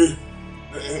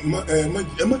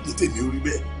 ẹ má jẹ́ tèmi ó rí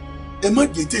bẹ́ẹ̀ ẹ má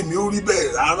jẹ́ tèmi ó rí bẹ́ẹ̀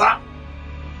rárá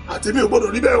àtẹ̀mí ò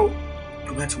gbọ́dọ̀ rí bẹ́ẹ̀ o.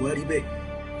 Tó bá ti wá rí bẹ́ẹ̀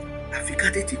àfi ká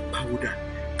tètè pawódà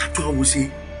ká tó àwọn ṣe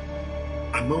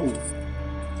àmọ́ ò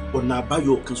ọ̀nà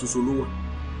àbáyọ kan ṣoṣo ló wà.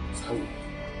 Sáwò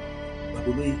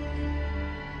babolóyè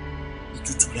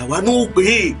ètùtù làwa náà gbé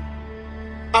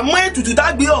àmọ́ ètùtù tá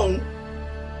a gbé ọ̀hún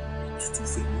ètùtù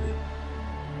fèmí rẹ̀.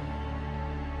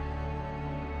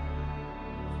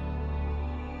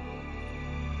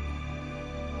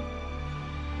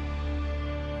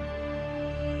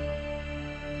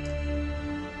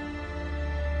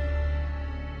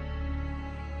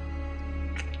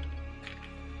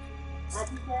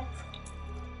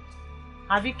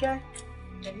 Àbíkẹ́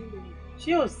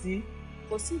ṣé ò sí?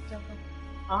 Kò sí ìjọba.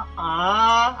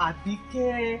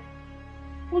 Àbíkẹ́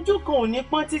ojú kan ò ní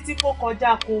pọ́n títí kó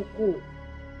kọjá kókó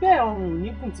bẹ́ẹ̀ ọrùn ò ní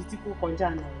gùn títí kó kọjá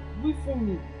náà wí fún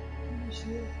mi.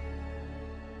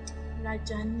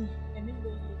 Lájà ni ẹ̀mí ló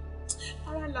yẹ.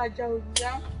 Ara làjà ò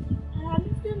yá. Ara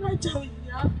nílé làjà ò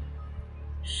yá.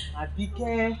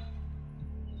 Àbíkẹ́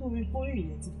torí bóyá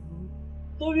ìyẹn ti burú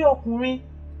torí ọkùnrin.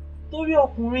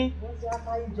 Wọ́n ti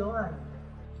apá ìjọ wà ní.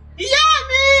 Ìyá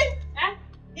mi!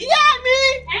 Ìyá mi!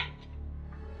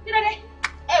 Kí ló dé?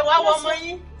 Ẹ wá wọ ọmọ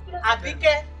yín.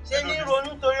 Àbíkẹ́ ṣe ní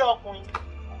ronú torí ọkùnrin.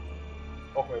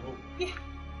 Ọkùnrin ló.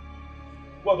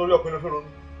 Wọ́n torí ọkùnrin ló fẹ́ ronú.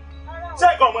 Ṣé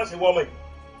ẹ̀kọ́ ọmọ ṣe wọ ọmọ yìí?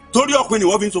 Torí ọkùnrin ni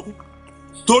wọ́n fi ń sunkún.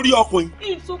 Torí ọkùnrin.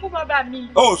 Ìsunkún bàbá mi.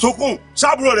 Ó sunkún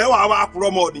sábúrò rẹ̀ wà wá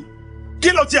kúrọ́ mọ́ ni. Kí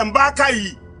ló tiẹ̀ ń bá ká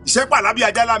yìí? Ìṣẹ́pà lábí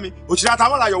ajá lámi. Òṣìṣẹ́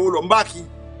àtàwọn àyẹ̀wò lọ ń bá kí.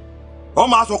 ọ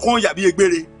máa sọ kán yàbí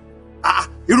egbére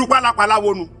irú pálapàla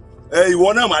wo nu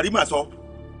ìwọ náà màrí mà sọ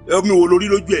mi wo lórí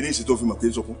lójú ẹ ní ìsìn tó fi mọ̀ pé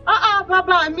ń sọkún.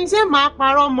 bàbá mi ṣé màá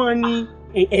parọ́ mọ́ ni.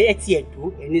 ẹ ti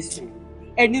ẹ̀dọ́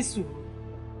ẹni sùn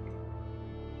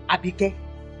Àbíkẹ́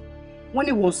wọ́n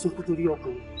lè wọ́n sunkún torí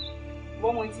ọkùnrin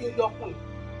wọ́n mọ tí ń jọkùnrin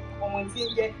wọ́n mọ tí ń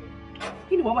jẹ́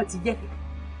kí ni wọ́n mọ̀ ti jẹ́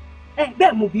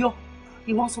bẹ́ẹ̀ mo bí ọ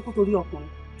ìwọ́n sunkún torí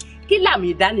ọkùnrin kí làmì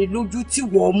ìdánilójú tí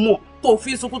wọ́n mọ̀ tó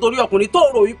fi sunkún torí ọkùnrin tó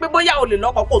rò wípé bóyá o lè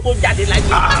lọ́kọ kó tó jáde láyé.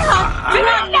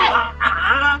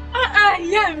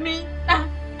 ìyá mi.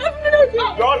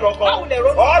 yọ lọkọ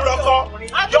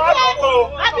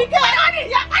Àbíkẹ́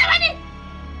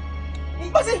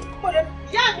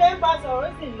ìyá mi ń bá sọ̀rọ̀ ó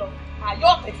sì lọ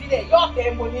àyọ̀tẹ̀ sílẹ̀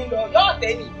yọ̀tẹ̀ mo ní lọ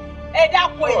yọ̀tẹ̀ ni ẹ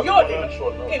dákun ẹ yóò lè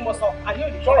kí n mọ sọ àní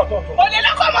òní sọ̀rọ̀ tó ń sọ. òní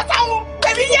lọkọ mọ sáwọn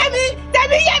tẹmí yé mi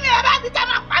bàbá mi ká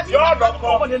máa pa mí. yọ lọkọ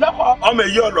ọmọ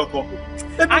èyí ọlọkọ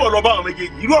ebi wọ lọ bá àwọn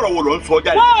méjèèjì irú ọ̀rọ̀ wo ló ń sọ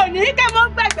jáde. mo ní kẹ́ mọ́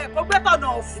gbẹ̀gbẹ̀ kó gbé tọ̀nà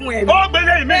fún ẹ. ó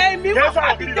gbélé mi kí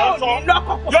sọ̀rọ̀ kiri lọ sọ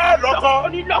yọ lọkọ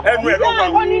ẹnu ẹ lọkọ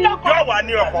yọ wà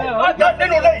ní ọkọ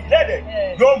nínú lẹ́yìn lẹdẹ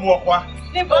yóò mú ọkọ wa.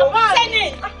 bàbá sẹ́ni.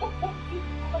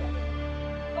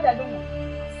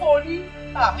 sórí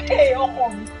ọkọ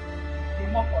mi lè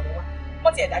mọ ọkọ rẹ wá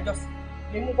wọ́n ti ẹ̀dájọ́ sí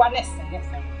lè mú wá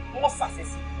nẹ̀sán wọ́n fàṣẹ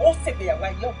sí ó ṣègbéyàwó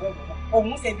ayé ọ̀gbọ́n ọ̀gbọ́n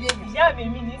òun ṣe bí èyí. ìyá mi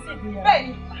ní ṣègbéyàwó.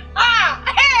 bẹ́ẹ̀ni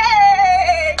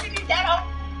kí ni jẹ́rọ.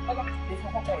 ọjọ́ lè fọ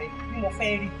ọkọ rẹ bí mo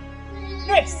fẹ́ rí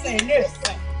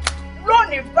nẹ̀sán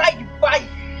lónìí báyìí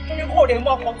ní kò lè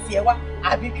mọ ọkọ tiẹ̀ wá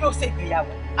àbí kí ó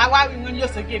ṣègbéyàwó àwa rí wọn ní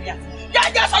oṣù gèmí àti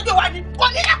yájá sọ́jọ́ wa ni kò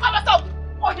ní lọ́kọ̀ mọ́tò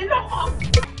kò ní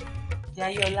lọ́kọ̀.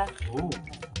 Jayọlá.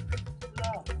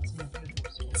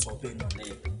 sọ bẹ́ẹ̀ náà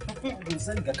lẹ́yìn kò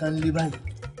sẹ́ni kankan lé báyìí.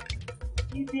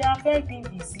 ibi afẹ́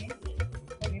gbìngì sí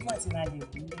ẹbí mọ̀ tí máa lè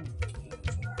kú lè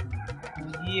kò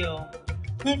yí ọ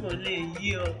kò lè yí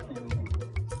ọ.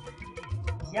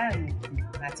 ìyá mi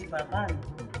àti bàbá mi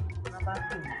wọ́n bá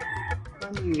pè mí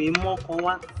wọ́n ní ìwé mọ́kọ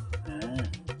wá.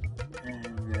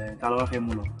 ta ló wá fẹ́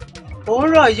mú lọ. òun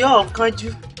rọ̀ yọ ọ̀kanjú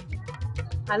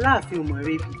aláàfin ò mọ̀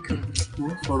rebi kan.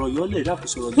 sọ̀rọ̀ yọ lẹ̀ dákun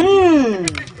sọ̀rọ̀ yọ.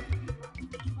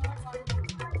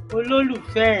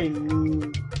 olólùfẹ́ mi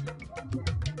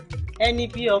ẹni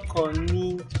bí ọkọ mi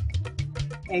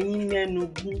ẹ̀yin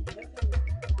mẹ́nugún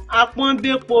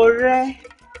apọ́nbépo rẹ́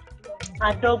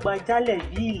adọ́gbajálẹ̀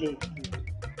bí ilẹ̀kùn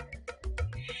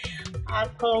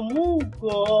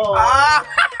àkànmúgọ̀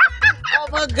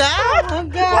ọmọgá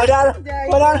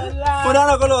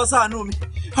ọ̀daràn kọ́ lọ́wọ́ ṣàánú mi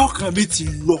ọkàn mi ti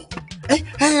lọ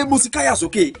mo ti káyà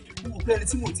sókè mo fẹ́ ẹni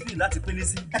tí mo ti ní láti pélé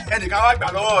sí ẹnìkan wá gbà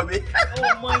lọ́wọ́ mi. ó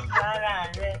mọ ìyá ara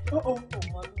rẹ ó mọ bí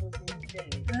mo ṣe ń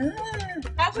bẹ̀rẹ̀.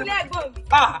 Abúlé ẹ̀gbọ́n mi.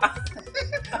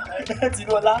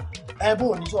 Tinúọlá bó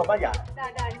o ní sọ ọba yà.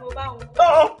 Dáadáa ni mo bá wọn.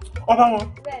 Ọba wọn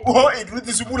wọ́n ìlú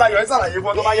ti ṣubú láyọ̀ ẹ ṣàlàyé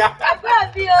fún ọ tó bá yá. Àgbà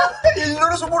bí o. Ìlú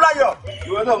ló ṣubú láyọ̀.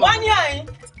 wọ́n ní àyín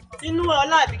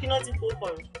Tinúọlá àbí kí náà ti kó pọ̀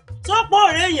rẹ̀ tó pọ̀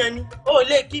ọ̀rẹ́ èèyàn ni ó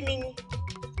lè kí mi ni.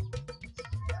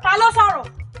 Ta ló sọ̀rọ̀?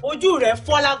 ojú rẹ̀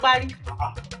fọ́ lágbárí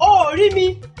ó rí mi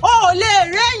ó lè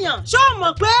réèyàn ṣé o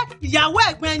mọ̀ pé ìyàwó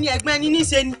ẹ̀gbẹ́ ni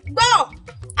níṣe ni. gbọ́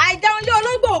àìjẹun lé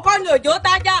olóńgbò kọ́ ni òjò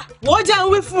tájà. wò ó jẹun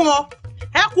wí fún ọ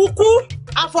ẹ kúkú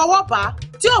àfọwọ́bá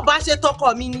tí ò bá ṣe tọkọ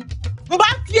mi ni n bá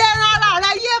fi ẹran ara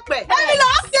rẹ yé pẹ̀. èmi lọ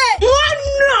ṣe. wọ́n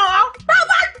nà á. tó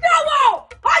bá dọ̀wọ́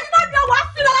ọyún bá dọ̀wọ́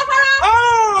sí lọ́lá fara.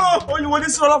 oyin wo ní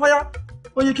sí lọ́lá fara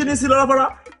oyin kí ní sí lọ́lá fara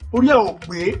orí ẹ̀ ò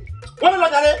pé wọ́n lọ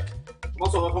jáde wọ́n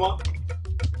sọ kankan mọ́.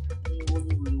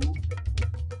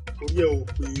 orí ẹ̀ ò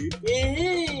pé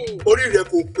orí rẹ̀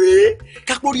kò pé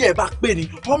kápórí ẹ̀ bá pè ní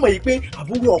ọmọ yìí pé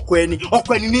àbúrò ọkọ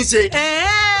ẹni ní í ṣe.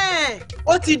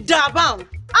 ó ti dá a báwọn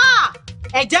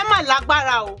ẹ̀jẹ̀ mà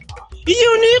lágbára o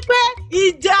ìyún ni pé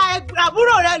ìjà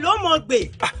àbúrò rẹ ló mọ̀ gbè.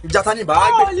 ìjà ta ni bàá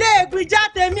gbé. ó lè gbìjà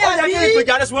tèmi àbí. ó yẹ kí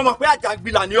ìgbèjà rẹ sọ mọ pé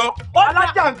àjàngbìlà ni ọ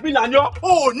alájàngbìlà ni ọ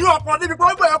ò ní ọkọ níbi pé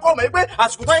ó gbé ẹkọ mọ pé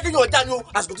àsìkò tó yẹ kéèyàn já ni o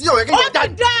àsìkò tí yóò yẹ kéèyàn já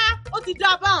ni. ó ti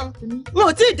dá báwọn mo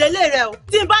ò tí ì délé rẹ o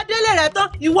tí n bá délé rẹ tán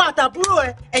ìwọ àtàbúrò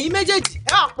rẹ ẹ̀yin méjèèjì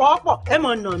ẹ àpọ̀ọ̀pọ̀ ẹ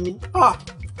mọ̀ nà mí.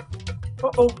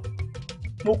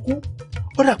 mo kú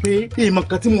ó dà pé èèmọ̀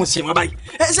kan tí mo ṣe mọ́ báyìí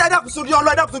ṣé ẹ̀dá kùsùn ní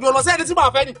ọlọ́ sẹ́ni tí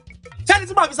màá fẹ́ ni sẹ́ni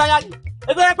tí màá fi sáyà ni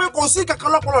ẹ fẹ́ pé kò sí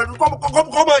kankan lọ́pọ̀lọ́ rẹ̀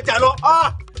kọ́ mọ̀ ẹ̀jà lọ.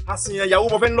 àṣìyàn ìyàwó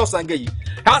mo fẹ́ ń lọ́sàn-án gẹ̀ yìí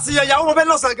àṣìyàn ìyàwó mo fẹ́ ń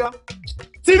lọ́sàn-án gan.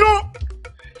 Tinú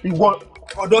ìwọ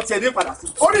ọ̀dọ́ tiẹ̀ ní padà sí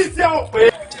orí ìfẹ́ ò pé.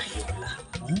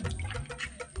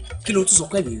 kí ló tún sọ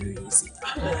pé mi lóye sí.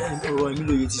 ọ̀rọ̀ ẹ̀mí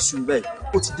lóye ti sú báyìí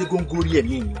ó ti dé góńgórí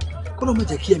ẹ̀mí mi kó ló má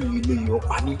jẹ́ kí ẹ̀mí lóye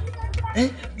ọ̀pá ní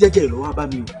jẹ́jẹ́ ìlọ́wọ́ bá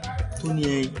mi o tó ní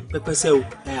pẹ́pẹ́sẹ́ o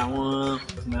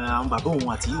àwọn bàbá òun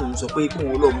àti òun sọ pé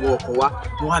kóun lọ mú ọkọ wá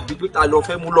wọn á bí pé ta lọ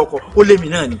fẹ́ mú lọ́kọ ó lémi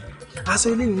náà ni aṣọ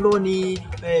eléyìí lọ ní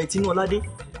Tinúọládé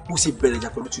ó ṣe bẹ̀rẹ̀ ìjà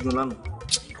pẹ̀lú Tinúọlá nù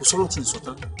kò sọ̀rọ̀ tí ì sọ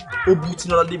tán ó bu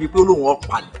Tinúọlá débi pé ó lóun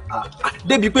ọ̀pá ni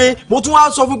débi pé mo tún wá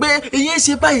sọ fún pé èyí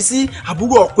ṣe báyìí sí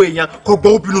àbúrò ọkọ èèyàn kò gbọ́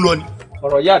obìnrin lọ ni.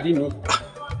 ọ̀rọ̀ yá bí mi.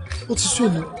 ó ti sún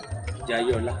èmi.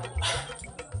 Jayé ọlá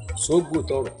sóògùn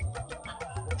tọrọ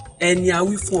ẹni a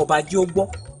wí fún ọba jẹ́ ó gbọ́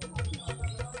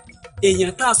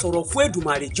èèyàn tá a sọ̀rọ̀ fún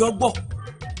Èdùmàrè jẹ́ ó gbọ́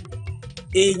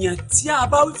èèyàn tí a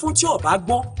bá wí fún tí ọba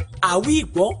gbọ́ àwí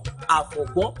ìgbọ́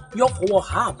àfọ̀gbọ́ yóò fọwọ́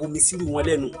ha àbomi sírú wọn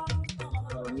lẹ́nu.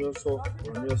 ọ̀rọ̀ ni ó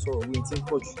sọ òwe tí ń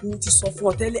pọ̀ jù. mo ti sọ fún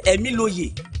ọ tẹ́lẹ̀ ẹ̀mí lóye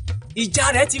ìjà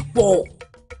rẹ̀ ti pọ̀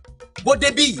bó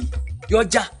débí yìí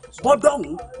yọjà bọ́dọ̀hún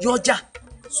yọjà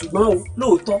ṣùgbọ́n o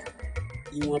lóòótọ́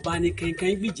ìwọ̀nba ni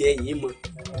kankan gbìjẹ́ ẹ̀yìn mọ́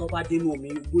tó bá dénú omi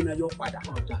gbóná yọ padà.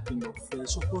 ọ̀dà ìlọ fẹ́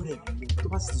sọ́kọ́ rẹ̀ lọ tó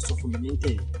bá sì ti sọ fún mi ní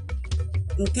tẹ̀.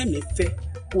 n tẹ́mi fẹ́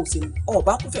kó o ṣe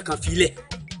ọba kúfẹ̀ kan filẹ̀.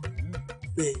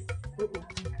 bẹ́ẹ̀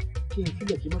kí n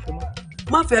filẹ̀ kí n má fẹ́ mọ́.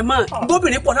 má fẹ́ mọ́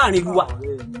bóbìnrin pọ̀ láàrin ìlú wa.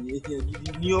 ọ̀rẹ́ mi èèyàn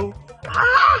gidi ni ọ́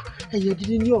èèyàn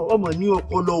gidi ni ọ́ ọmọ ní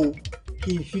ọpọlọ o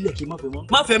kí n filẹ̀ kí n má fẹ́ mọ́.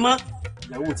 má fẹ́ mọ́.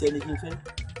 ìyàwó tí ẹni kí n fẹ́.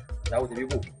 ìyàwó tèmi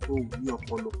bò. o ní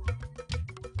ọpọlọ.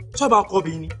 ṣọ́ọ̀bà kọ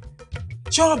obìnrin ni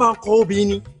ṣọ́ọ̀bà kọ obìnrin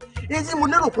ni èyí tí mo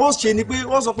lérò pé ó ṣe ni pé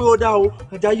wọ́n sọ pé ó dá o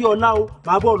Jayé ọlá o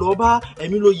màá bọ̀ lọ bá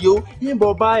ẹ̀mí lóye o yín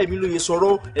bọ̀ bá ẹ̀mí lóye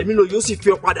sọ̀rọ̀ ẹ̀mí lóye ó sì fi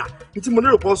ọ padà ní tí mo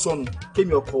lérò pé ó sọnù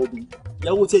kémi ọkọ obìnrin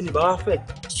ìyàwó tí ẹni bá wá fẹ́.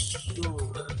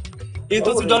 èyí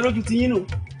tó ti dán lójú ti yín nù.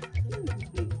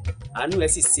 àánú ẹ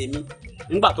sì ṣe mí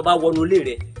nígbà tó bá wọnú ilé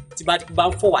rẹ tí bá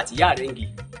ń fọwọ́ àtìyá rẹ ń gi.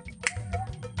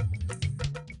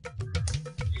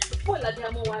 bọ́ọ̀lù adé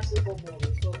amọ́ wa ṣe bọ́ mọ̀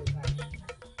ọ̀rọ̀ sọ̀rọ̀ báyìí.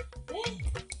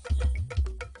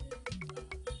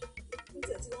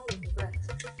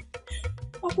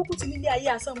 wọ́n kúkú ti nílé ayé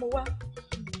asán mo wá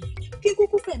kí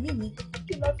kúkú fẹ̀mí mi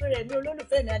kí lọ́ọ́ fi rẹ̀ mí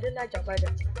olólùfẹ́ mi Adélájà padà.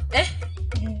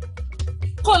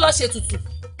 kó lọ ṣe tutù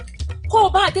kó o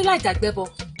bá Adélájà gbẹbọ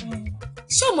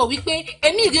ṣé o mọ̀ wípé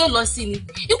ẹ̀mí rí ó lọ sí ni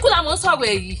ikú la mọ̀ ń sọ̀rọ̀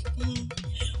ẹ̀ yìí.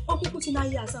 wọ́n kúkú ti ní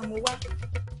ayé asán mo wá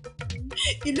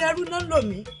ìlú ẹrú náà lò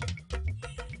mí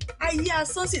ayé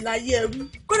asán sì láyé ẹrú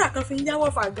kódà kan fi ń yáwọ́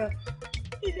fà gan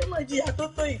ilé mọ̀ jìyà tó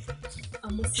tó yìí.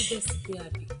 àmọ́ síbẹ̀síbẹ̀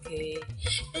Àbíkẹ́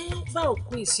bá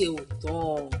òkú ìṣe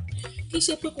òtán kì í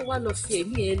ṣe pé kó wá lọ fi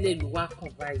ẹ̀mí ẹ lẹ́lu wá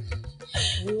kàn báyìí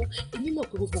wo èmi mọ̀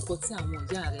pé gbogbo nǹkan tí àwọn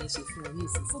ìyá rẹ̀ ń ṣe fún ọ ní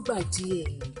ìsìn fúgbà díẹ̀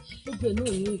gbogbo ẹ̀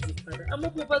náà ní ìdí padà àmọ́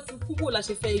bí wọ́n bá ti kú bò la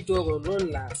ṣe fẹ́ jọ ọ̀rọ̀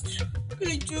lọ́la.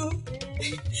 Péjú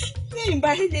ní ìbá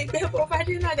ilé gbẹ́ bọ́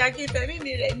Adélájà kí fẹ̀mí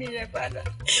mi rẹ̀ padà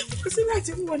kò sígbà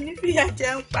tí mo ní fìyà jẹ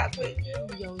ń pa Péjú.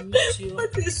 ìyá oníṣẹ́ ó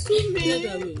ti sú mi.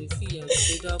 ẹ̀dá mi ò ní fìyà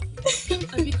jẹ dákun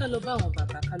àbí ká lọ bá àwọn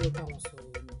bàbá ká lọ bá wọn sọ̀rọ̀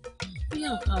ni bí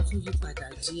àwọn àtún yí padà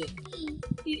díẹ̀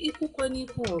ikú kọ́ ní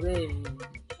ikú ọ̀rẹ́ mi.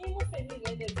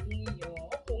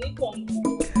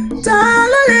 ta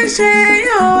ló lè ṣe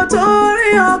yóò torí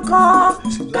ọkọ.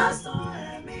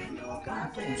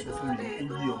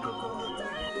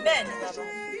 bẹ́ẹ̀ ni bàbá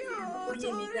ó yé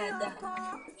mi dáadáa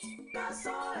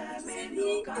ṣe ní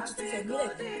ètùtù fẹ̀mí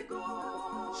rẹ̀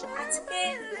fún àti pé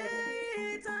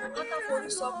akáforí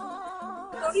sọ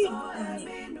torí ìlú mi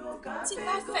tí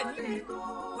bá fẹ̀mí mi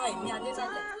wá ẹ̀mí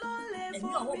Adélájà ẹ̀mí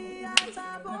ọ̀hún mi ní ìfẹ́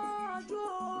náà.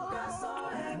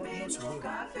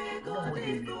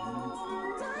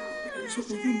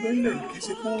 sókòjú bẹ́lẹ̀ kì í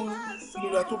ṣe kó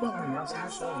lera tó bá àwọn èèyàn ṣe ń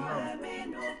sọ̀rọ̀ náà ọmọ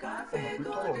pé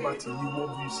tọ́rọ̀ bá ti yíwọ́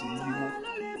bí ṣe yíwọ́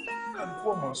kálukú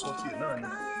ọmọ sọ tiẹ̀ náà ni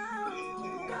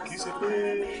kì í ṣe pé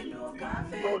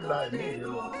yóò la ẹ̀mí rẹ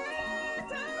lọ àti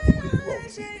pé yóò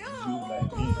ti yóò la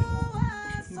ẹ̀mí rẹ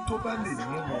ní tó bá lè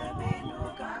mú wọn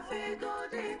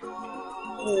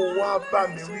kó wá bá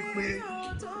mi wí pé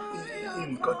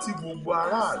nǹkan tí gbogbo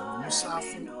aráàlú ń sá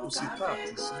fún kò sí tá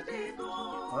àti sí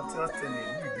wọn tí wọn tẹlẹ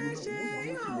ní ìlú náà wọn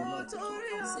ní kí wọn náà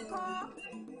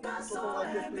tó bá wá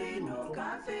jẹ́ pé lóòótọ́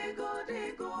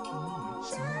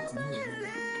kí ní ìlú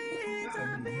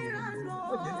tìmítìmí ìlú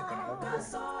wọn jẹ́ nìkan kan gbọ́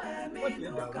wọn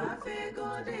jẹ́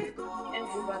dàrú ẹ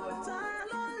wo bàbá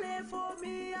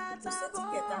kò sẹ́tí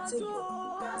kẹta tí ó lọ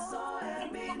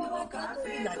bàbá wa ká tó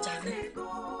rí ìlàjà ni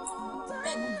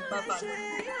bẹ́ẹ̀ ni bàbá lọ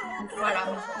mo fara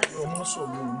mọ́. ọmọ sọ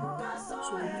mi ò mọ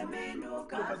sórí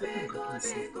tó bá jẹ́ pé nǹkan tó ń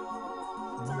sọ ìlú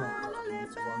náà kà ló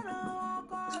ti wá ń tó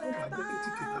tí wọ́n bá jẹ́ pé tí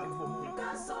kẹta ń bọ̀ mọ́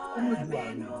ó mọ̀ ju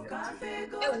àárín ìrìn àti.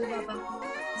 ẹ wo bàbá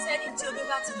sẹ́ni tí omi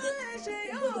bá ti dé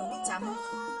gbọ́dọ̀ níta mọ́.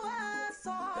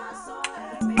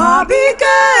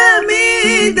 Àbíkẹ́ mi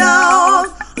dà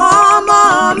ọmọ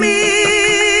mi.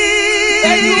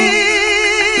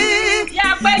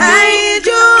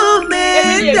 Ẹyinjú mi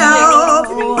dà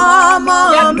ọmọ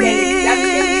mi.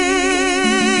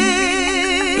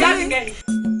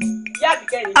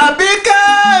 Àbíkẹ́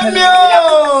mi o.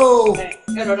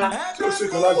 Kí o ṣe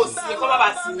kọ́ láti.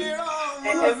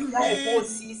 kò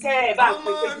sí iṣẹ́ ẹ̀ bá ń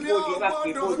pè pé bóde bá pè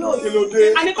bóde.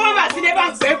 àní kọ́ bá sílé bá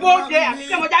ń pè bóde àti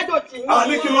kí ọmọjájò tì í.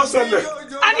 àní kí ló ṣẹlẹ̀.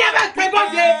 àní ẹ bá ń pè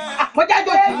bóde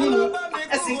àmọ́jájò tì í ni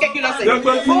ẹ̀sìn kékeré lọ́sẹ̀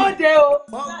yìí. bóde o.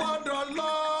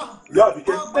 ìyá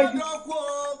àbíkẹ́.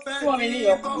 tí wọ́n mi ní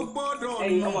ìyọkùn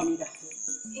ẹ̀yìn ọmọ mi dà.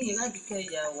 ìyìn náà Àbíkẹ́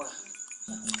ìyá wa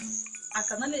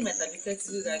àtàná lè mẹ́ta bí fẹ́ ti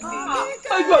ríra gbé.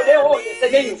 ojú òde ò lè ṣe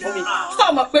léyìn fún mi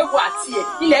sọmọ pé wà á tiẹ̀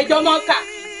ilé ẹjọ́ mọ́ ká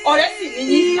ọ̀rẹ́ sì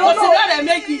níyí o ti lọ́rẹ̀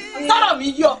méjì sọ̀rọ̀ mi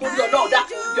yí ọ̀tún bí ọlọ́run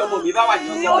dákun bí ọmọ mi bá wà ní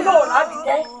ọjọ́. olóòrùn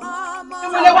Àbíkẹ́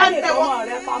ìmọ̀lẹ́ wá ń tẹ̀wọ́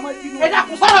ẹ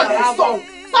dákun sọ̀rọ̀ lè sọ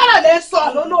sọ̀rọ̀ lè sọ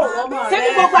ṣé kí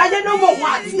gbogbo ayé ló mọ̀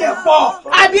wọn àti ẹ̀ pọ̀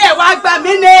àbí ẹ̀ wá gbà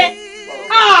mí ni.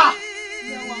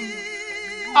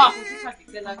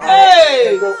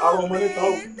 àwọn ọmọ níta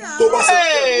ó tó bá ṣe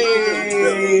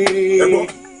ẹ̀gbọ́n.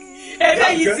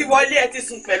 eléyìí ti wọlé ẹ ti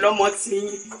sùn pẹ̀lú ọmọ tí yín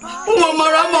fún ọmọ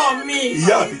ọmọ mi.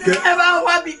 ìyá Àbíkẹ́. ẹ bá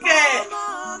wá Àbíkẹ́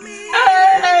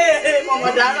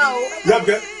mọ̀mọ́ dáná o. ìyá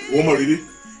Àbíkẹ́ wọ́n mọ̀ rírí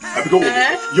Àbíkẹ́ wò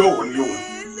yóò wọ̀ ní yóò wọ̀ ní.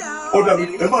 ọ̀dà mi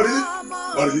ẹ má rírí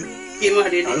má rírí. kì í má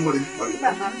rírí. àní má rírí má rírí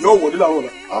yóò wọ̀ ní làwọn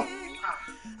ọ̀la.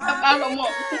 bàbá lọmọ mọ̀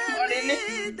rírí.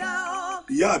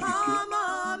 ìyá Àbíkẹ́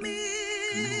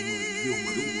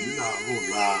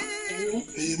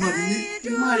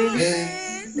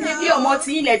níbi ọmọ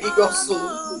tí ilẹ̀ dìjọ sùn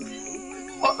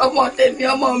ọmọ tèmi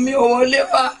ọmọ mi ò wọlé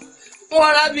bá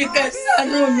wọn Àbíkẹ́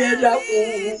ṣàánú mi ẹ dákun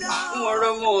wọn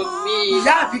rọmọ mi.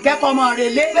 ìyá Àbíkẹ́ kọ́ ọmọ rẹ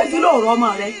lé lójú lóòrọ̀ ọmọ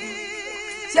rẹ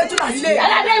ṣéjú là sílé.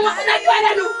 aládé wọn ti dájú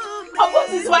ẹlẹ́nu ọkọ̀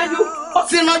sì síwájú ó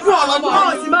sì rànjú ọ̀rọ̀ mọ́.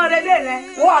 ọ̀ sì máa rẹ lé rẹ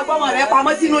wọ́n àgbọ̀mọ̀ rẹ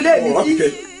pamọ́ sínú ilé mi sí.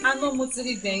 àná mo ti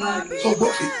rí gbẹ̀yìn rẹ̀.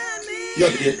 sọgbọ́n ìyá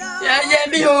Àbíkẹ́. yẹ́yẹ́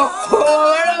mi ò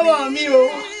rọmọ mi o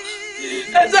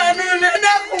ẹ̀sánú mi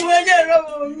dákun ẹ̀jẹ̀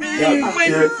rọmọ mi.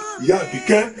 ìyá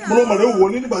Àbíkẹ́ mọ́lọ́mọ́ rẹ̀ wọ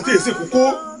ní nígbà tí èsì kókó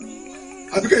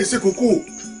Àbíkẹ́ èsì kókó.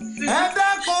 ẹ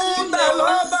dákun tẹ ló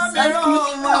bá mi rán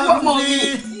ọmọ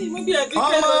mi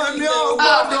ọmọ mi ò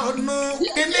gbọ́dọ̀ nù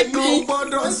kíní kan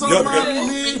gbọ́dọ̀ sọmọ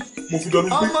mi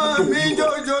ọmọ mi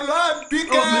jòjò lọ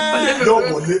Àbíkẹ́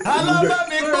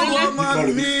alábàmí kọ́ ọmọ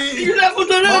mi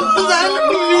ìrẹ́kùtò náà tó sáré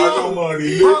mi. ọmọ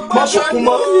rẹ̀ lé má sọkún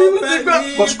mọ́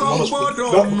má sọkún mọ́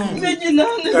dákun méjì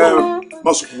náà ni.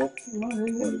 má sọkún mọ́.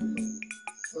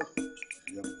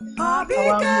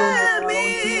 Àbíkẹ́ mi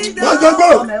dágbọ́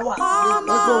ọmọ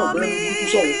mi.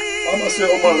 ọmọ ṣe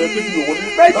ọmọ rẹ̀ pé kí ló wọlé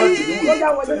láti níwò.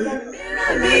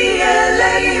 mi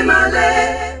ẹlẹ́yìn máa lé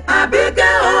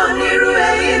Àbíkẹ́ onírú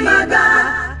ẹ̀yìn máa ga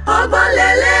ọgbọ́n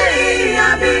lẹ́lẹ́yìn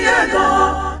àbíyẹ̀gọ́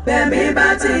bẹ̀mí bá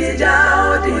ti já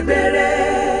ó di gbére.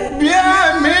 bí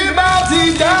ẹ̀mí bá ti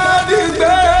já di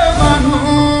gbére mànú.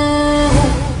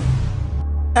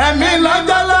 ẹ̀mí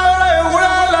lọ́jọ́ lára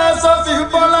ewúrẹ́ lásán fi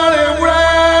bọ́ lára ewúrẹ́.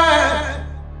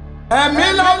 ẹ̀mí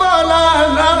lọ́bọ̀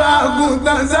lára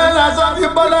àgùntàn ṣẹ́ lásán fi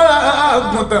bọ́ lára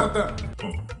àgùntàn.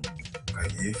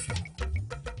 kàyéfì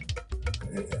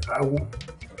awo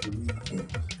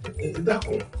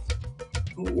dákun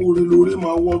oore lóore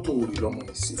máa wọ́tò oore lọ́mọ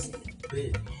yìí sí fún mi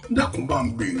dákun bá ń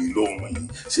béèrè lọ́mọ yìí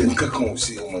ṣé nǹkan kan ò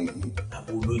sí ọmọ yìí.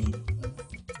 àbò olóye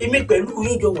èmi pẹ̀lú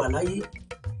yín jọ wà láyé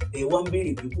ẹ̀ wá ń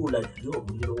béèrè bí kò lajà ní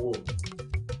ọ̀run lọ́wọ́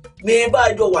mi bá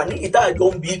a jọ wà ní ìta àjọ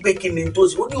ń bi pé kí ni tó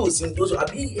ṣe ó ní òsì tó ṣe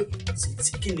àbí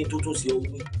kí ni tó ṣe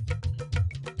ọ̀hún.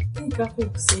 nǹkan kò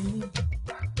ṣe mí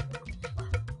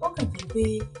ó kàn jẹ́ pé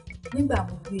nígbà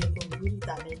mo gbé e lọ lórí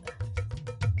ìta mẹ́ta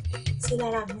ṣé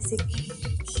lára mi ṣe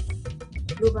kìkìkì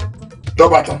ló bá tán.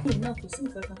 lọ́ba tán. náà kò sí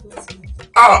nǹkan kan tó ṣe mí.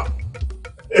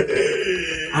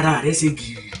 ara rẹ̀ ṣe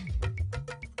gírì.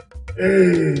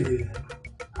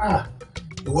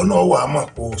 ìwọ náà wà á mọ̀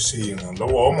pé o ṣe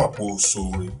ìrànlọ́wọ́ ọ mọ̀ pé o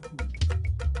ṣoore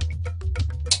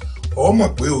ọ mọ̀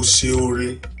pé o ṣe oore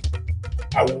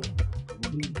awo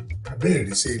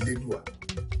abẹ́ẹ̀rí ṣe elédùà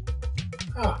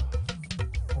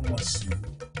ọmọ sí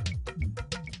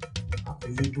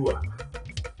elédùà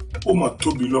ó mà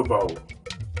tóbi lọ́ba o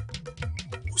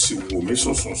ó sì wò mí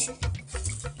sùnsùnsùn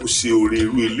ó ṣe oore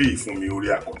irú eléyìí fún mi oore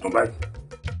àkọ́tán báyìí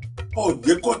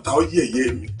ọ̀jẹ̀ kọ́ta ọ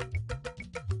yẹ̀yẹ́ mi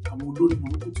àwọn olórí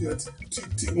burúkú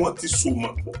tí wọ́n ti so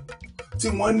mọ̀ pọ̀ tí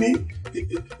wọ́n ní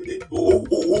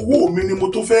owó mi ni mo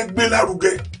tó fẹ́ gbé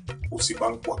lárugẹ ó sì bá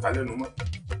ń pọ̀ ta lẹ́nu mọ́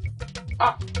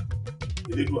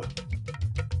elédùà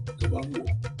tó bá wù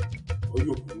ọ́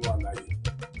yóò kúnú àlàyé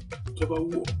tó bá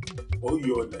wù ọ́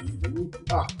yọ ọ̀làyé nínú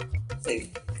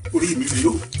orí mi rí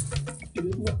o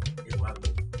elédùà. ẹ̀wà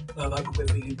bàbá dúpẹ́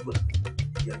fún elédùà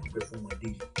ìyá dúpẹ́ fún ọmọdé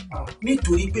yìí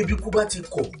nítorí pé bí kú bá ti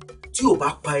kọ̀ tí ò bá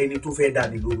pa ẹni tó fẹ́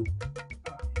dání lóró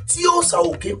tí ó sa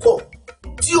òkè kọ̀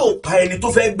tí ò pa ẹni tó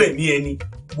fẹ́ gbẹ̀mí ẹni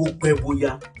bó pẹ́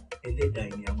bóyá ẹlẹ́dàá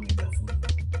ẹni àwọn ìgbà fún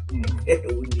mi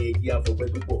ó ní ẹyí afọpẹ́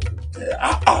tó pọ̀.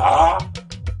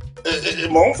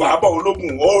 mọ̀ ń fà á bọ̀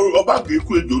ológun ọba kì í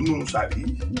kú ejò nù sàrí.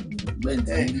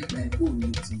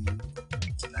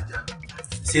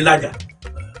 ṣé lájà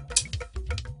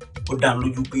ó dá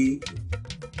lójú pé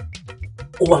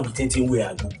ó wà ní tẹ́ntì ń wé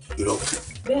àgbo.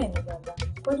 bẹ́ẹ̀ ni bàbá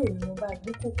kọ́lé ni mo bá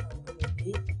gbé kòkò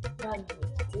ìgbé báàgì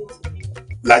òtítí òtí.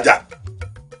 lájà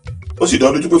ó sì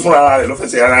dán lójú pé fúnra ara rẹ̀ ló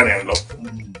fẹsẹ̀ ara rẹ̀ lọ.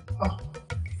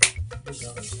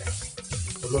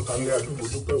 ọlọ́ta ńlẹ́ àdúgbò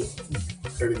dúpẹ́ o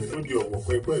ẹ̀rìn mi lóde ọ̀wọ̀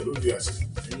pẹ́ẹ́pẹ́ lóde àṣẹ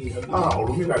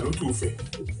ọ̀rọ̀ mi là ló tù fẹ́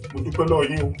mo dúpẹ́ lọ́wọ́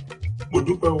yín o mo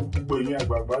dúpẹ́ o gbogbo ẹ̀yin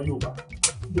àgbààgbà Yorùbá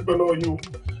mo dúpẹ́ lọ́wọ́ yín o.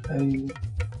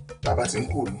 bàbá ti ń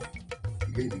kó ní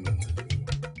ilé ìlú náà tẹ̀lé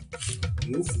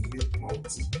mo fi ilé pọn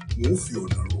ọtí mo fi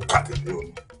ọ̀nà ro kàtẹ́lẹ́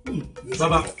ọ̀nà.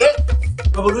 bàbá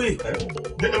olóyè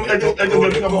ẹjọ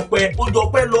pẹ ó jọ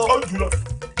pẹ lọ.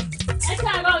 ẹ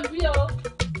káàárọ̀ bí o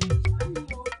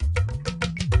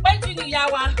péjú ni ìyá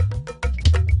wa.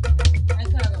 ẹ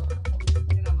káàárọ̀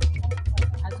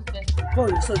àtúntẹ.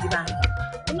 bọ́ọ̀lù sọ́jú bá mi.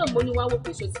 ó náà mo ní wá wò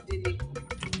pé ṣó ti délé.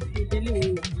 ìdílé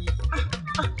òun ò bí.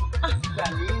 gbà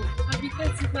mí. Àbíkẹ́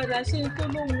ti padà ṣe ń tó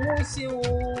lóhùn ó ṣe o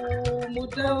mo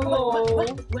dárò o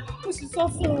mo sì sọ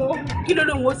fún o. kí ló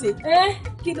lóhùn ó ṣe.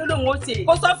 kí ló lóhùn ó ṣe.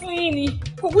 kò sọ fún yín ni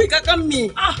kò wí kankan mi.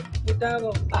 mo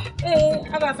dárò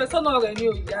ara àfẹ́sọ́nà rẹ̀ ni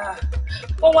ò yá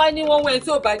ó wá ní wọ́n wẹ̀ tí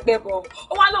ò bá gbẹ bọ̀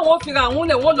ó wá lóun ó fira àwọn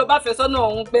lẹ̀ wọ́n lọ bá àfẹ́sọ́nà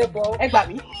òun gbẹ bọ̀. ẹ gbà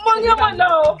mí. mo ní ọmọ lọ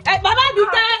o. bàbá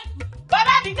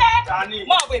Àbíkẹ́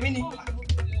mọ ọ̀pọ̀ èmi ni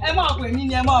ẹ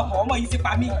mọ ọ̀pọ̀ ọmọ yìí ti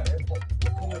pa mí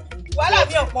wàhálà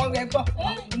mi ọ̀pọ̀ rẹ gbọ́.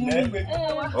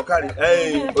 ọ̀kàrí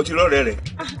o ti rọrẹ rẹ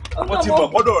mo ti mọ̀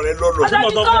gbọ́dọ̀ rẹ lọ́lọ́ sí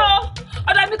mọ́tò fún ọ.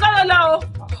 ọ̀dọ̀ mi kọ́ ló lọ o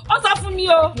ó sọ fún mi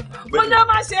o mo ní ó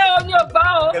máa ṣe o ní ògbà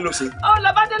o ó lọ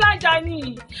bá Délájà ni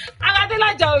ara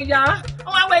Délájà ò yá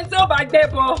wọn wá wẹ̀ tí ó bá gbẹ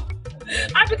bọ̀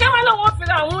Àbíkẹ́ wọn lòun ò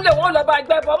fira àwọn lè wọn lọ bá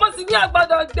gbẹ bọ̀ mo sì ní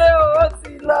ọgbọ́dọ̀ gbé o ó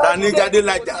ti lọ. ta ni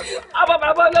Délájà. ọmọ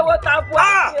bàbá olówó tabu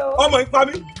àti o.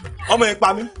 ọmọ ìpa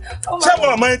mi ṣé wọn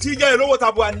ọmọ ẹ tí jẹ́ olówó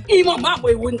tabua ni. ìmọ̀ máa mọ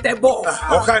ewu ń tẹ bọ̀.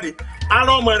 ọ̀kadì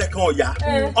ara ọmọ rẹ̀ kan ọ̀yá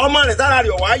ọmọ rẹ̀ tára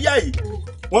rẹ̀ ọ̀wá yá yìí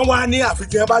wọ́n wá ní àfi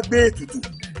tí wọ́n bá gbé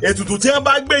ètùtù tí wọ́n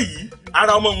bá gbé yìí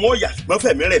ara ọmọ wọn ọ̀yà ṣùgbọ́n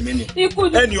fẹ̀mí rẹ̀ mí ni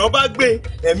ẹnì ọba gbé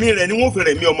ẹ̀mí rẹ̀ ni wọ́n fi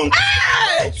rẹ̀ mí ọmọ nǹkan.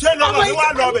 ṣé lọ́mọ mi wá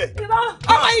lọ bẹ̀.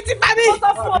 ọmọ yìí ti pa mí.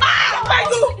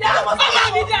 pẹ̀lú ọmọ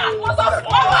mi dà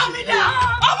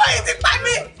ọmọ yìí ti pa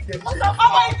mí.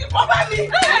 ọmọ yìí ti pọ́ bá mi.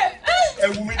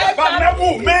 ẹ̀wù mi dàbá mẹ́wù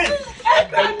mi.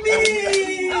 ẹgbẹ́ mi.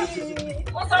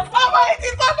 ọmọ yìí ti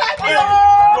pọ́ bá mi.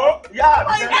 yá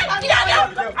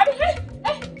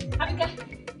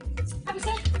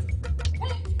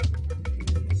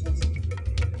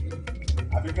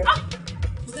Àbíkẹ́.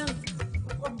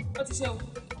 ó ti ṣe o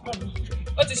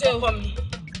ó ti ṣe o.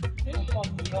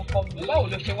 ọkọ mi báwo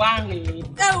ló ṣe wá rìn.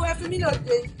 ẹ ò ẹ fi mí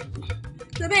lòdì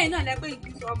ṣe bẹ́ẹ̀ náà lẹ́pẹ́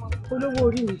ìgbésọ̀ ọmọ. olówó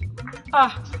orí mi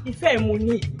ìfẹ́ mu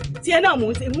ni tí ẹ náà mò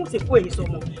ń ṣe kó èyí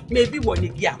sọmọ mẹbí wọ ni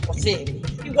kí àkọsẹ́ mi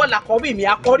ìwọ làkọ̀wé mi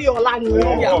àkọ́rí ọlá ni.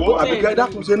 Àbíkẹ́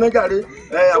dákun ṣe nájàre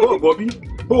àbọ̀ ọ̀gbọ́n bí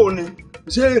bóò ni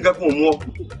ṣé nǹkan kan ò mú ọ.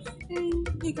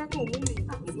 nǹkan kan ò mú mi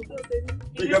àkókò tó ṣe mí.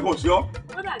 nǹkan kan ò sí ọ.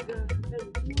 ó dà gan-an.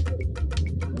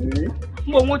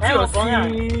 mo mú tí o sí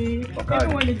ẹbí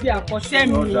wọn lè di àkọsẹ́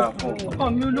mi ọkọ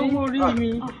mi olówó orí mi.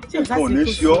 mo ní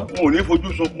sí ọ mo ní fojú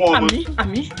sunkún ọmọ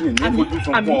àmín ní fojú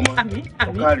sunkún ọmọ àmín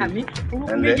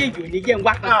orúkọ méjèèjì ò ní jẹ́ ń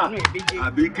wá kan nínú ẹ̀ méjèèjì.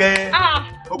 Àbíkẹ́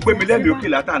ó gbé mi lẹ́mìí òkè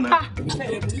látàná.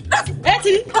 ẹ ti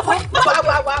rí bílẹ̀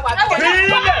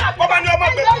bọ́bá ni ọmọ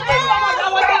gbé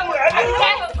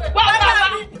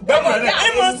ẹ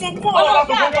mọ sunkún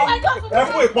ẹ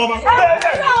fún ìpọn ọmọ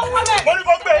mo ní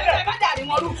kó gbé ilẹ̀.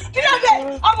 kí ló dé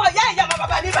ọmọ ìyá ìyá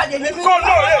bàbá ní ìbàdàn mi. kó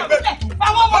náà lè gbé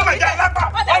ọmọ ìyá ìlápá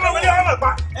ọmọ mi ní ọmọ ìpa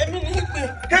èmi ní í pè.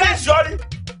 kí ni sọ́ọ́rí.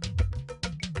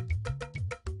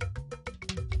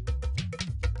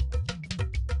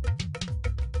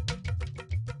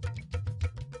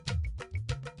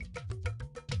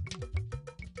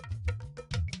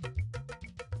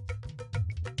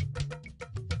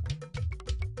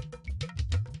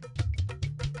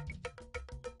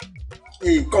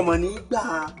 kọ́mọ ní gbà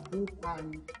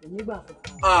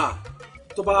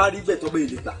tó bá rí bẹ́ẹ̀ tó bẹ́ẹ̀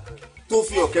lè gbà tó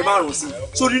fi ọ̀kẹ́ márùn-ún sí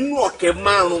sórí nínú ọ̀kẹ́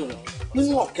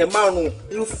márùn-ún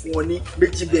yóò fún ọ ní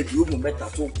méjì bẹ́ẹ̀ bí ó mú mẹ́ta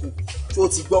tó kù tó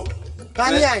ti gbọ́.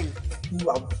 báyìí àyìn.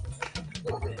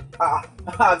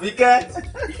 Àbíkẹ́.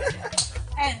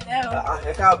 ẹ ǹlẹ́ o.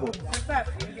 ẹ káàbọ̀.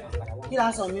 kí la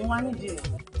sọ mi wá nídìí rẹ̀.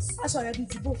 aṣọ rẹ bíi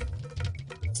ti bò.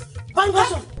 báyìí bá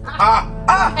sọ.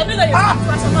 ẹbí lóye fún àti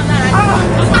aṣọ náà lára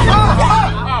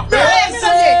bẹ́ẹ̀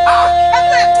ṣe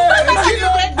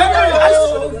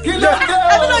kí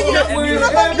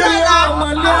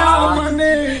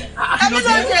ló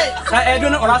dé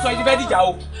ẹdun ọ̀rọ̀ aṣọ ìdíbẹ́ dìjà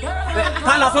o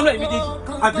ká la sọ́nà ìbí dèjì.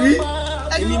 àbí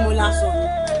èmi mo la sọ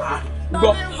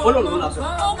gbọ́ Ọlọ́run ló lásọ.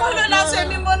 ọkọ ló lásọ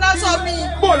èmi mo lásọ mi.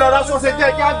 bó lọ́rọ̀ aṣọ ṣe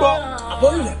jẹ́ kí á gbọ́.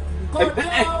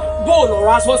 bó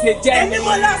lọ́rọ̀ aṣọ ṣe jẹ́. èmi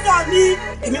mo lásọ mi.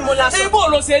 èmi mo lásọ. bó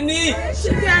ló ṣe ní. ṣé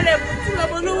bí ara ẹ̀ mú tí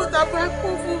ọmọ olówó ta fẹ́ kú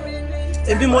fún mi ni.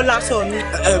 èmi mo lásọ mi.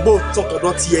 bó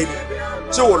tọkọ̀dọ̀ ti ẹni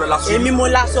ṣé wọ́n lọ lásọ. èmi mo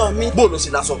lásọ mi. bó ló ṣe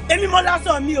lásọ. èmi mo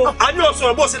lásọ mi o. a ní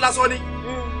ọ̀sán bó ṣe lásọ ni.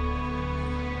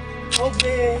 ó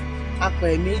gbé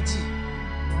apẹ̀ méjì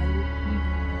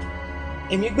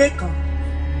èmi gbé kan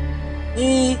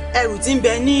ní ẹrù tí ń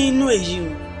bẹ nínú èyí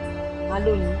o má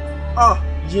lóyún.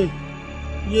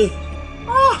 yé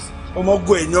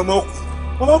ọmọgọ ẹ ní ọmọ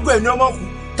kù ọmọgọ ẹ ní ọmọ kù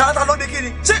tààtà ló dé kí ni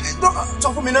ṣé sọ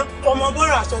fún mi náà. ọmọ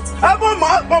bọ́rọ̀ aṣọ ti.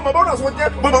 bọ́ bọ́rọ̀ aṣọ jẹ́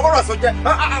bọ́ bọ́rọ̀ aṣọ jẹ́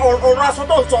ọ̀rọ̀ aṣọ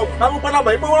tó ń sọ àwọn pálábà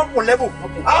yìí pé wọ́n kùn lẹ́bù.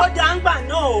 ọjà ń gbà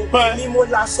náà o èmi mo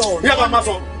lásọ. yẹ bá máa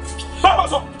sọ bá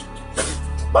sọ.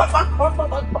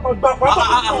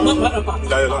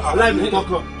 aláìní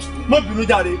kankan mọ bínú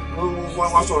jáde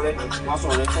wọn sọ rẹ fọfọ.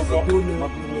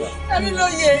 ẹni ló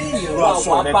yẹ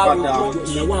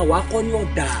ìyẹ̀wò àwa kọ́ ní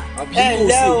ọ̀dà. ẹ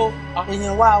ǹlẹ́ o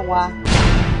èèyàn wá wa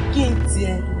kí n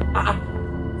tiẹ̀.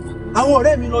 àwọn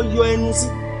ọ̀rẹ́ mi lọ yọ ẹnu sí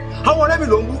àwọn ọ̀rẹ́ mi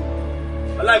ló ń bú.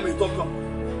 aláìní kankan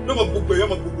ló mọ gbogbo èèyàn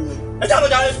mọ gbogbo èèyàn. ẹ jẹ́ àlọ́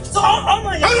jáde. sọ ọmọ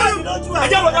yẹn wà mí lójú ẹ. ẹ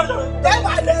jẹ́ àlọ́ jáde. bẹ́ẹ̀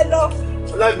wà lẹ lọ.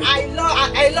 aláìní.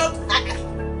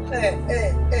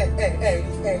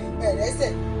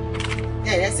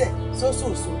 ẹ̀rẹ́sẹ̀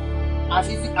sósòsò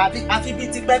àfi bíi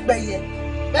ti pẹ́pẹ́ yẹ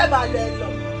bẹ́ẹ̀ bá lẹ lọ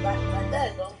bàtà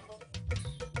ẹ̀ lọ.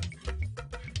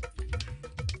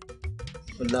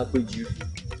 Ọlápéjú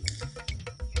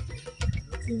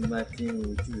tí n bá ti ń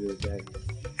rojú rẹ̀ jáde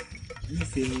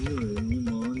níṣẹ́ nínú rẹ̀ ní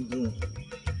mọ́ ń dùn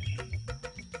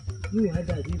yóò wá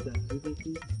dàbí ìgbà tó dé pé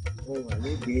ọ wà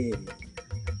lẹ́gbẹ̀ẹ́ rẹ̀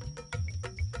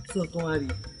sọ̀tún wá rí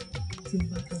tí n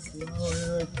bá tó fi wá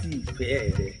rántí ìfẹ́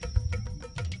rẹ̀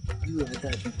yóò wá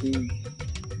dàbí pé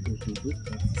òdòdó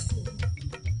kan ti sọ̀rọ̀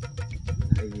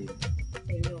láyé rẹ̀.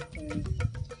 ẹ̀yin ọkùnrin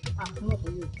àkúmọ̀ tó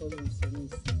yóò tọ́ lóun sí ní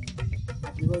ìsìn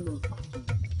àbúrò lòun pàtó.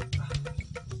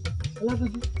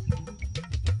 Ọlápéjú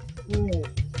wọn ò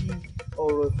fi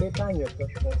ọ̀rọ̀ ìfẹ́ báyọ̀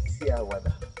kankan sí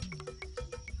àwàdà.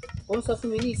 ó ń sọ fún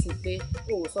mi ní ìsìn pé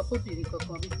o ò sọ fóbìnrin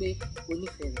kankan wípé o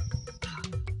nífẹ̀ẹ́ rẹ̀.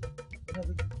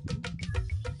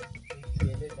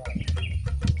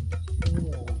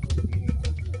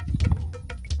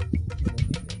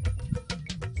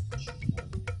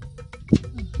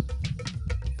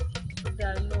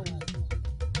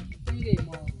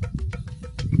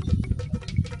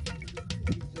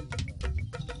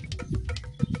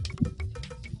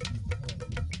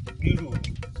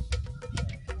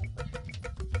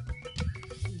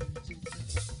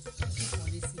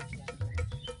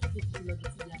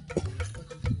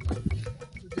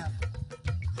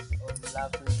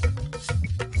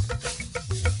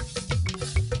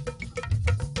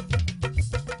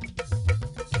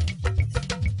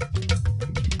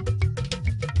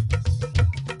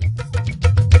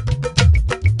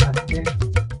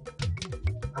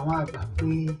 àwọn àgbà pé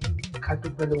ká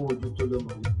dúpẹ́ lọ́wọ́ ojú tó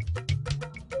lọ́mọ ní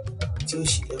tí ó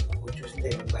ṣílẹ̀kùn ojú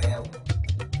sílẹ̀ nígbàyàwó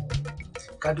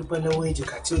ká dúpẹ́ lọ́wọ́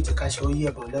èjìká tí ó jẹ́ ká ṣe ó yí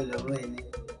ẹ̀bùn lọ́lọ́rọ́ ẹni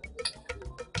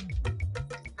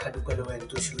ká dúpẹ́ lọ́wọ́ ẹni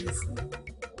tó ṣòro fún mi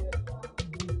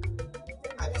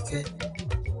Àbíkẹ́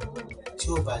tí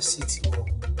ó bá sí ti wọ̀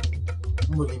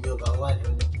mo lè ní ọba wà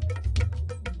lónìí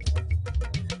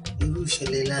irú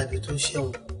ìṣẹ̀lẹ̀ láabi tó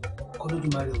ṣẹ̀wọ̀n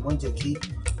k'Olódùmarè mọ́ jẹ́ kí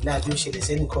láabi ó ṣẹlẹ̀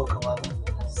sẹ́nì kọ̀ọ̀kan wa mọ́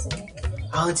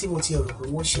àwọn tí mo ti rò pé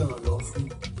wọ́n ṣèrànlọ́wọ́ fún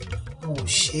mi wọn ò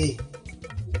ṣe é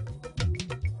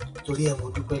torí ẹ̀ mo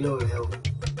dúpẹ́ lọ́wọ́ rẹ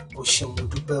o ṣeun mo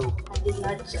dúpẹ́ o.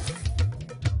 Adélájà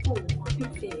ó mọ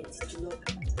fífẹ́ rẹ̀ títí lọ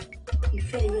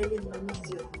ìfẹ́ rẹ lè mọ ní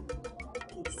sí ọ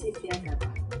kì í ṣèfẹ́ àdàbà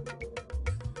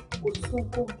kò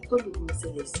sóńkó tó lè mọ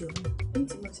ìṣẹ̀lẹ̀ sí ọ ní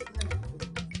tí mo ti bá rẹ.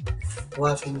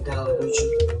 wọ́n á fi ń dá ọ lójú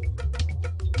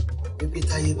wípé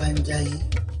táyé bá ń jáyé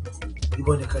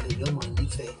ìwọ nìkan lè lọ́mọ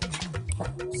nífẹ̀ẹ́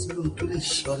sílùú tó lè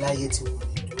ṣe ọ láyé tí wọn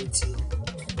lè dúró tí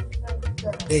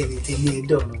ó bẹ́ẹ̀ ni tèmi ẹ̀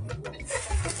dọ̀nà.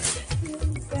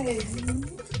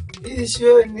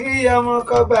 iṣu ní ọmọ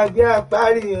kọ́ gbàgbé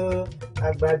àparí o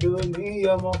àgbàdo ní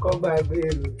ọmọ kọ́ gbàgbé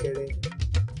ìrùkẹ̀rẹ̀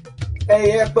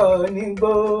ẹyẹ pọ̀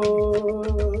nígbó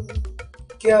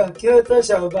kí ó tó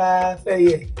ṣọba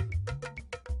fẹyẹ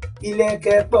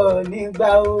ìlẹ̀kẹ̀ pọ̀ nígbà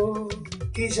ó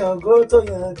kí Ṣàngó tó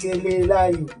yan kele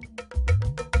láyò.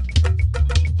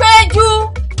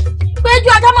 péjú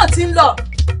ajámọ̀ ti ń lọ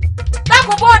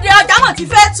dákun bóde ajámọ̀ ti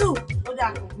fẹ́ tù. ó dà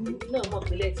náà mọ̀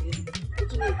pé lẹ́sìn ó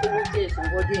tún lè kó oúnjẹ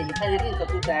ìsọ̀wọ́dé ẹ̀yìn ká lè rí nǹkan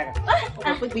tó dára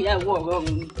ọkọ̀ pé ìgbéyàwó ọ̀rọ̀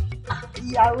ọ̀run ni.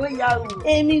 ìyàwó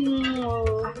èmi nù ú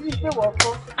àbí pé wọ́n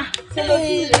kọ́ ṣé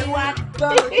lójú rẹ̀ wá gbọ́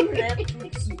lójú rẹ̀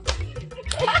tutù.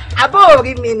 Àbó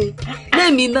orí mi ni.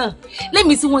 Lémi náà,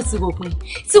 lémi tí wọ́n ti rò pin,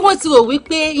 tí wọ́n ti rò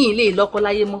wípé yìí lè lọ́kọ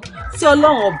láyé mọ́, tí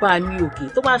Ọlọ́run ọba mi òkè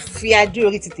tó bá fi adé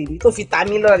orí ti tèmi tó fi ta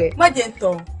mí lọ́rẹ. Má jẹ́ ń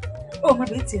tọ̀. Ó mọ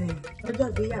bẹ́ẹ̀ tì rìn ọjọ́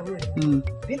ìgbéyàwó ẹ̀.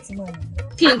 Bẹ́ẹ̀ tí mo rìn.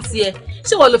 Kí n tiẹ̀,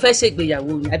 ṣé wọ́n ló fẹ́ ṣe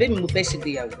ìgbéyàwó ni àbí mi mo fẹ́ ṣe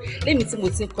ìgbéyàwó? Lémi tí mo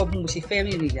ti ń kọ́ bí mo ṣe fẹ́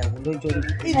rìn ìrìnàjò lọ́jọ́ ni.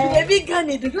 Ìdílé bí gan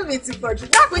ni ìdúró mi ti pọ̀ jù.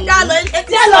 Dákúnjá lọ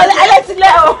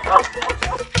ẹlẹ́tílẹ̀ o.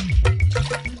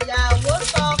 Ìyàwó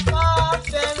sọkọ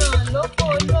fẹ́ràn lóko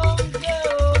ló ń gbé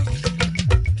o.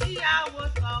 Ìyàwó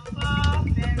sọkọ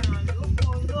fẹ́ràn lóko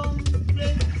ló ń gbé.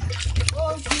 Ó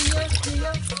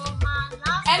jiyàn kó máa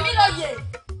lápá. Ẹ̀mí lóye.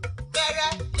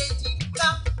 Bẹ̀rẹ̀ lèjì ká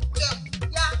kẹ̀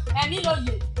yá. Ẹ̀mí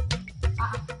lóye.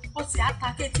 Ó sì á ta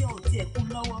kété ò tiẹ̀ kú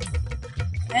lọ́wọ́.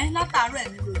 Látàárọ̀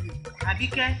ẹ̀mí lóye.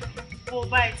 Àbíkẹ́, bó o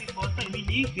bá ẹ ti fọ́ tán èmi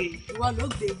ní ìgbé. Ìwọ ló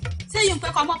gbé. Ṣé yìí ń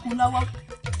pẹ́ kọ́ mọ́kùn lọ́wọ́?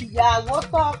 Ìyàwó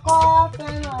tọkọ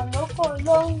fẹ́ràn lóko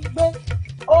ló ń gbé.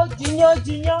 Ó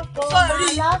jiyàn kó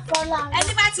máa láfọlá.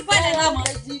 Ẹni bá ti bọ́lẹ̀ lọ́mọ.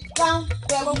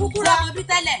 Kò kúkú rọmọ bí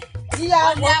tẹ́lẹ̀.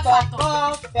 Ìyàwó tọkọ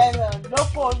fẹ́ràn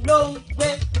lóko ló ń gbé.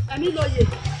 Ẹ̀mí lóye.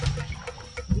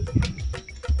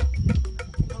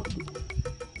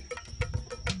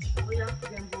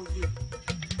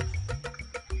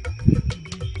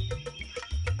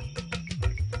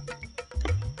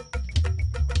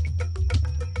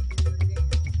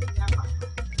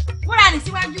 Múra ní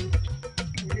síwájú.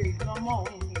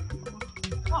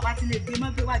 Báwo bá ti lè gbé mọ́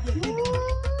gbé wájú ẹ̀.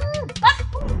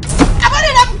 Àbọ̀dé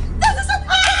rẹ̀ kù.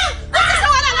 Ṣé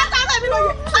wọ́n lọ látàárọ̀ ẹ̀mí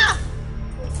lóye?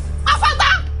 Àfọ̀gbá!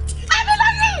 Ẹ̀mí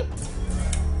lóye!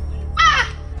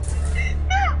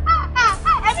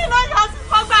 Ẹ̀mí lóye ó sì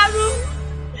fọ́gbàrú.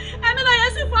 Ẹ̀mí lóye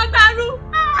sì fọ́gbàrú.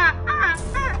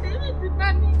 Èmi ti bá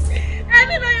mi.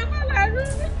 Ẹ̀mí lóye fọ́gbàrú.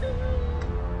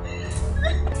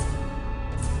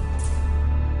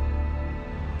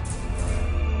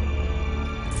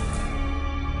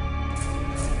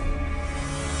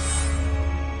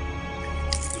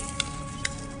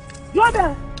 Lọ́dẹ̀.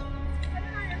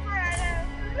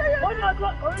 Ó ní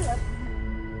ọdún orí rẹ̀.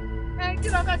 Kí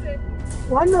ló fẹ́ ṣe?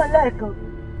 Wọ́n náà lẹ́ẹ̀kan.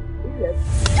 Orí rẹ̀.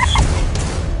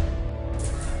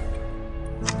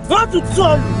 Wọ́n tún tú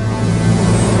ọlù.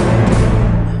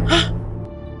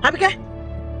 Àbíkẹ́,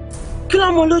 kí ló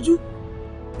mọ lójú?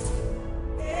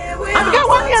 Àbíkẹ́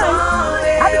wọ́n ní àrùn.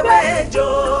 Àbíkẹ́ ẹjọ́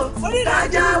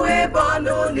kájáwé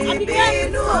bọ́ọ̀lù níbí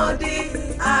inú òdì.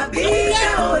 Àbíkẹ́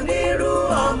onírú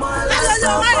ọmọ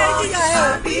lásán kọ́.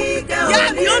 Àbíkẹ́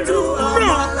onírú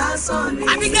ọmọ lásán ni.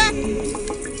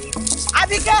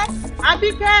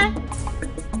 Àbíkẹ́.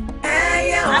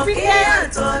 Ẹyẹ ọ̀kín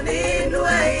yàtọ̀ nínú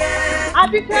ẹyẹ.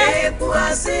 Eku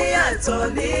asín yàtọ̀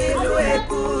nínú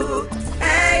eku.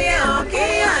 Ẹyẹ ọ̀kín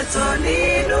yàtọ̀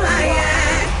nínú ẹyẹ.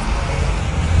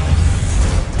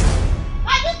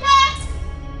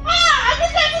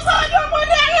 Àbíkẹ́ ti sọ ọdún mo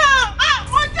ní ẹ̀rọ.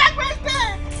 Mo jẹ́ gbèsè.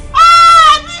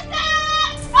 Àbíkẹ́.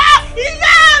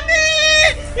 Ìyá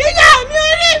mi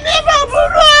orí mi bọ̀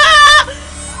burú.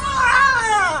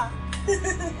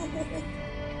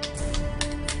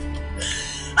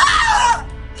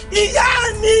 Ìyá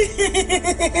mi.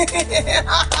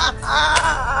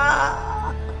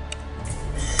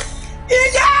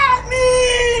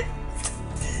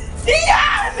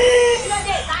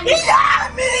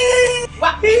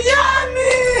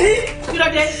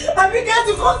 Àbíkẹ́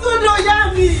ti kó sódò ìyá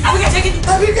mi.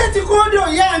 Àbíkẹ́ ti kó sódò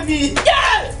ìyá mi.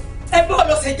 Ẹ bọ́ọ̀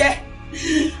ló ṣe jẹ́.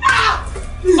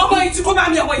 Ọmọ yìí ti kó bá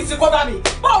mi, ọmọ yìí ti kó bá mi.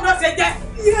 Bọ́ọ̀ ló ṣe jẹ́.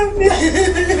 Ìyá mi.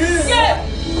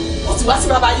 Ó ti wá sí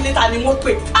bàbá yín níta ni wọ́n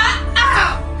pè.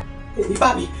 Èmi bá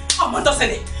mi, ọmọ tó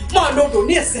ṣẹlẹ̀, máa lo odò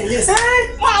ní ẹsẹ̀ yẹn sí.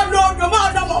 Máa lo odò, máa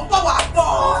lọ, mọ̀ ń bọ̀ wá bọ̀.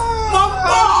 Mọ̀ ń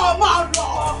bọ̀, máa lọ.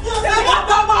 Máa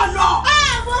bọ̀, máa lọ.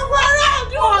 Gbogbo ará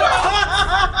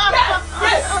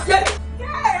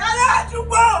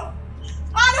àdúgbò.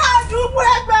 Ará àdúgbò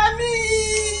ẹgbẹ́ mi.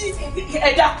 Ẹ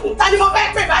dákun, ta ni mo fẹ́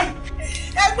pè báyìí?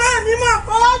 Ẹgbẹ́ mi máa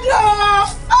kọ́dọ̀.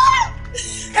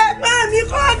 Ẹgbẹ́ mi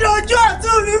kọ́dọ̀, ojú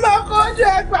ọ̀tún mi máa kọ́dọ̀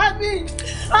ẹgbẹ́ mi.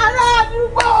 Ará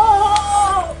àdúgbò.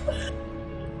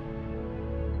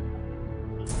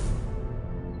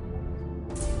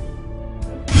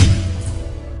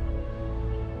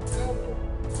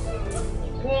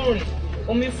 Kúrìn,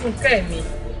 omi fún kẹ́mi.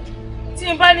 Tí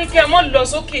n bá ní kẹ́ ẹ mọ́ lọ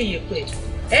sókè yèpẹ̀,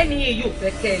 ẹni yìí yóò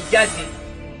fẹ́ kẹ́ ẹ jáde.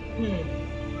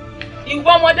 Ìwọ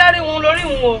ọmọdárí wọn lórí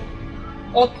wọn o.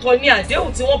 Ọ̀tọ̀ ni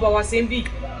àdéhùn tí wọ́n bá wa ṣe ń bì.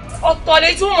 Ọ̀tọ̀ lè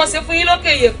tí wọ́n mọ̀ ṣe fún yín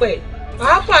lókè yèpẹ̀.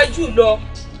 Pàápàá jùlọ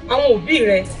àwọn òbí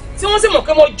rẹ tí wọ́n sì mọ̀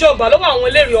pé mo jọba lọ́wọ́ àwọn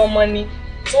eléré ọmọ ni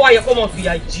tó wá yẹ kó mọ̀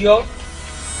fìyà jẹ ọ́.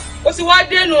 Ó ti wá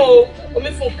dénú o, omi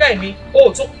fún kẹ́mi, o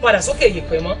ò tún padà sókè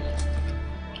yèpẹ̀ mọ́.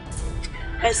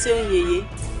 Ẹ ṣeun yèyé,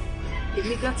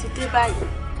 èmi gan ti dé báyìí.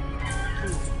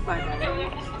 padà lọ́wọ́.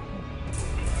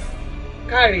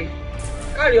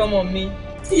 káre ọmọ mi.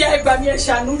 ìyá ìgbà mi ẹ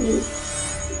ṣàánú mi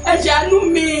ẹ ṣàánú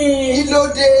mi. kí ló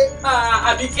dé.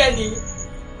 Àbíkẹ́ ni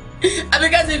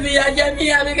Àbíkẹ́ ti fìyà jẹ mí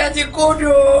Àbíkẹ́ ti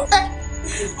kódò.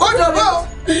 kódò bó.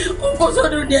 ó kó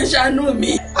sódò ní ẹ ṣàánú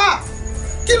mi.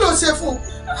 kí ló ṣe fún.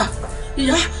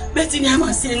 ìyá bẹ́ẹ̀ tí ni a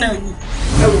máa ṣe náà ni.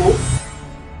 ẹ wo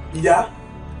ìyá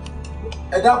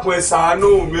ẹ dákun ẹ ṣàánú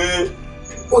mi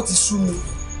ó ti sú mi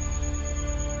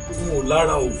n ò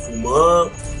lára òfò mọ́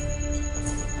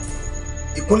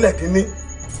ìkúnlẹ̀ kínní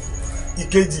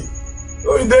ìkejì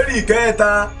lórí dérí ìkẹta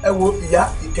ẹ wo ìyá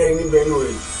ìkẹrin bẹnu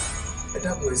rẹ ẹ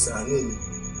dákun ẹ ṣàánú mi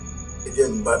ẹ jẹ́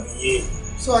n bá mi yé.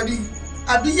 sọrí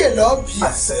àbíyè lọ́ọ́ bí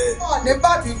ọ̀ní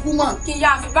bàbí kú mọ̀. kí ìyá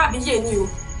àfi bàbí yé ni o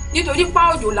nítorí pa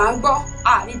òjò là ń gbọ́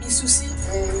àríbi sú sí.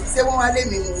 ṣé wọ́n wá lé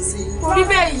mi mú sí i. orí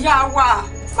bẹ́ẹ̀ ìyá wa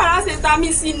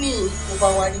paracetamisi ni. mo bá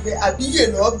wa rí bẹ́ẹ̀ àbíyè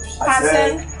lọ́ọ́ bí. àṣẹ.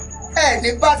 ẹ ní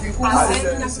bàbí kú mọ̀.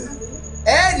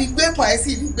 ẹ rí gbé pọ̀ ẹ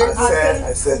sì rí gbé pọ̀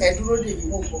ẹ dúró dè mí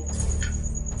wọ́n bọ̀.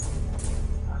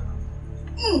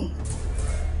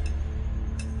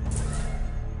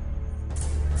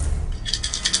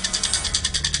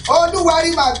 olúwarí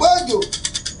màgbọ́jò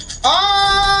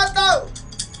ọ̀tọ̀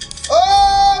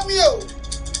omi o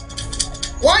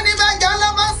wọ́n ní mẹ́jà ńlá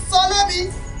máa ń sọ lómi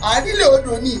àdílé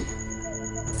odò ni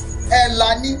ẹ̀là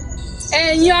ni.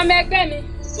 ẹ̀yin ọmọ ẹgbẹ́ mi.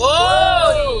 ó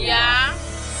ìyá.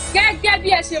 gẹ́gẹ́ bí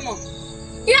ẹ ṣe mọ̀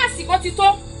bí àsìkò ti tó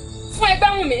fún ẹgbẹ́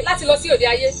Wùnmí láti lọ sí òde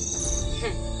ayé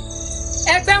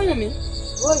ẹgbẹ́ Wùnmí.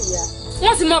 ó ìyá.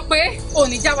 wọ́n sì mọ̀ pé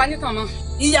òní já wa nítàn mọ́.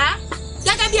 ìyá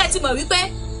gẹ́gẹ́ bí ẹ ti mọ̀ wípé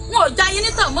wọn ò já yín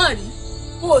nítàn mọ́ rí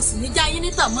wọn ò sì ní já yín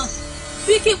nítàn mọ́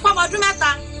bí kí n pọ́ ọmọ ọdún mẹ́ta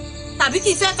tàbí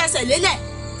kí n fẹ́ fẹsẹ̀ lélẹ̀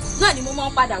náà ni mo máa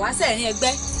ń padà wá sẹ́ẹ̀rin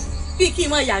ẹgbẹ́ bí kí n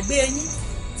mọ yàgbé ẹyin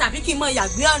tàbí kí n mọ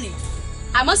yàgbé ọ̀rìn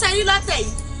àmọ́ sẹ́yìn lọ́tẹ̀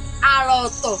yìí àrà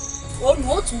ọ̀tọ̀ òun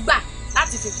ò tún gbà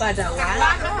láti fi padà wá.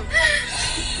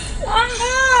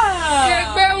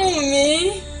 ẹgbẹ́ Wùnmí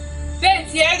bẹ́ẹ̀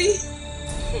tí ẹ rí.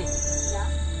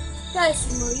 tá ẹ sì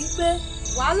mọ̀ wípé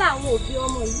wàhálà àwọn òbí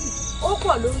ọmọ yìí ó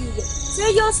pọ̀ lórí rẹ̀ ṣé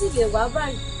yóò sì lè wá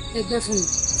báyìí. ẹgbẹ́ fún mi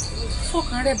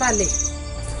fọkàn rẹ balẹ̀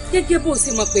gẹ́gẹ́ bó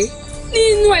ṣe mọ̀ pé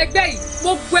nínú ẹgbẹ́ yìí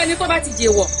gbogbo ẹni tó bá ti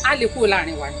jẹ́wọ́ á lè kúrò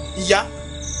láàrin wa. ìyá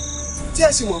tí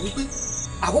ẹ sì mọ̀ wípé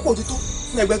àkókò ti tó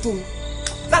fún ẹgbẹ́ tó mi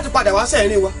láti padà wá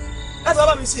sẹ́ẹ̀rin wa láti wá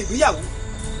bá mi ṣe ìgbéyàwó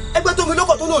ẹgbẹ́ tó mi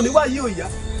lọ́kọ̀ tó náà níwáyé ò ìyá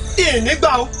ìnígbà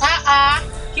o.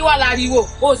 kí wàá láriwo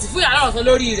o sì fún yàrá ọ̀sán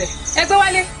lórí rẹ̀. ẹgbẹ́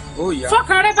wálé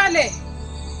fọkàn rẹ balẹ̀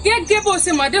gẹ́gẹ́ bó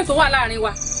ṣe mọ̀dé tó wà láàrin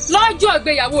wa lọ́jọ́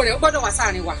ìgbéyàwó rẹ̀ ó gbọ́dọ̀ wá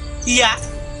sáàrin wa. ìyá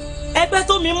ẹgbẹ́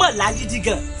tó mi mọ̀ lágídí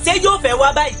gan ṣé yóò fẹ́ wá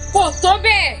báyìí. kò tó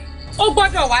bẹ́ẹ̀ ó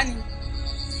gbọ́dọ̀ wá ni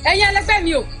ẹ̀yin ẹlẹgbẹ́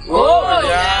mi o. ó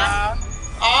yá.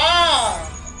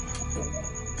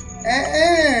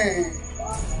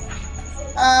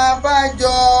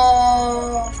 àbájọ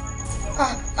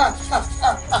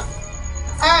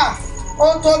ó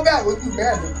tó bẹ́ẹ̀ ó jù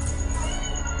bẹ́ẹ̀ lọ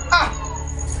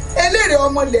eléré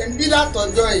ọmọ lẹ̀ ń bí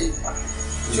látọjọ́ yìí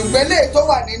ṣùgbọ́n lè tó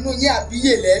wà nínú yín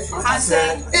àbíyè lẹ́ẹ̀fì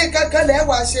nǹkan kan lẹ́ẹ̀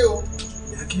wá ṣe o.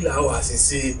 kí là á wà ṣe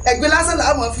ṣe. ẹgbẹ́ lásán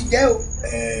làá mọ̀ fi jẹ́ o.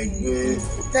 ẹgbẹ́.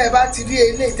 tẹ́ ẹ bá ti rí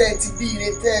eléyìí tẹ́ ẹ ti bí ire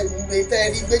tẹ́ ẹ wúre tẹ́ ẹ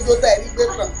rí gbẹ́jọ́ tẹ́ ẹ rí gbé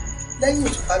kàn lẹ́yìn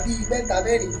òṣùpá bíi mẹ́ta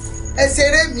mẹ́rin ẹ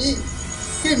ṣeré míì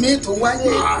kí mi tún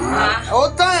wáyé. ó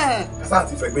tán ẹ̀. kásá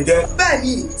àti fẹ̀gbin jẹ́. bẹ́ẹ̀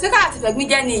ni. ṣé ká àti fẹ̀gbin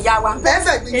jẹ́ ni ìyá wa. bẹ́ẹ̀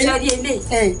fẹ̀gbin jẹ́. èyí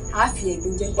eléyìí á fi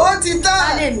ẹ̀gbin jẹ́. ó ti tán.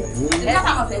 alẹ́ mi ẹ̀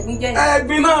ká máa fẹ̀gbin jẹ́ ni.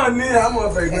 ẹ̀gbin náà ni àmọ́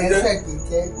fẹ̀gbin jẹ́. ẹ fẹ̀gbin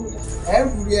jẹ́ ẹ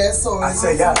wúri ẹ sọ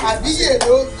àbíyè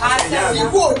ló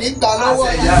ikú ò ní gbà lọ́wọ́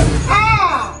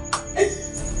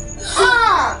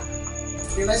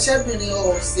ìránṣẹ́bìnrin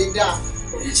ọ̀ ṣe dáa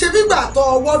ṣe bígbà tó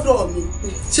ọwọ́dọ̀ mi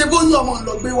ṣe bóyá ọmọ ń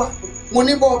lọ gbé wá mo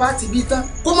ní bọ́ ọba ti bí tán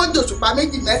kó mọ́ jòṣùpá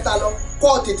méjì mẹ́ta lọ kó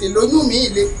o tètè lóyún mi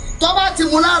ìle tó bá ti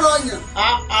mú láàárọ̀ yàn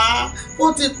ó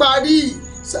ti parí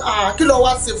kí ló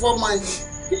wá ṣe fọ́mọ yìí.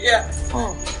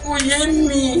 kò yé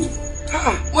mi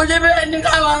mo ṣe bẹ́ẹ̀ ní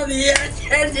káwọn fi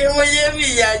ẹ̀jẹ̀ mo ṣe fi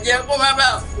ìyà jẹ kó má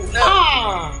bàa kú náà.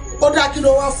 ó dá kí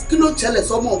ló ṣẹlẹ̀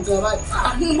sọ́mọ gan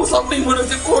báyìí. mo sọ fún ìmọ̀lẹ́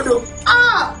ti kódò.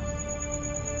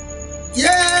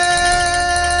 yéèyé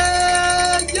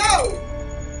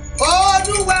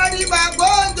olúwarí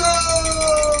màgbọ́jọ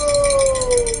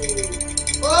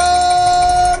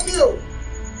omi o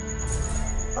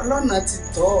ọlọ́nà ti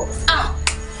tọ́.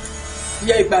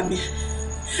 ìyá ìgbà mi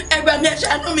ẹ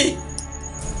ṣàánú mi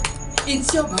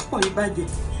ìtí ọba pọ̀ ìbàjẹ́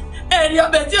ẹ̀rí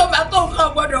ọbẹ̀ tí ọba tó nǹkan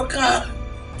gbọ́dọ̀ kan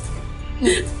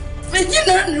méjì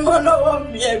náà ni wọ́n lọ́wọ́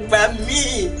mi ẹ̀gbà mi.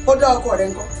 ó dá ọkọ rẹ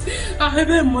ńkọ́.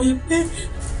 àbẹ̀bẹ̀ mọ̀ yìí pé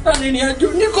arìnrìn àjò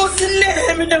ní kò sílé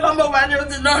èmi ní kàn bọ̀ wá ní o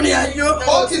ti lọ rìn àjò.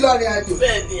 ó ti lọ rìn àjò.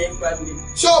 bẹ́ẹ̀ ni ẹ̀gbà mi.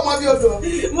 ṣé o mọ bí o dùn.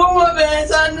 mo mọ bẹ́ẹ̀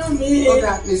ṣàánú mi. ó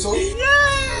dà nìṣó.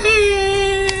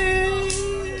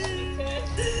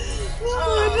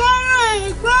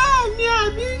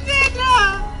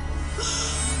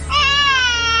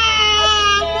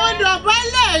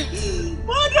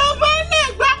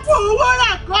 owó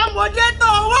rà kọ́ mo dé tó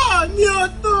owó mi ò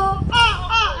tó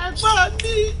ẹ̀gbọ́n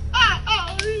mi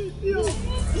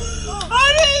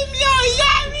orí mi ò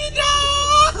yá mi dá.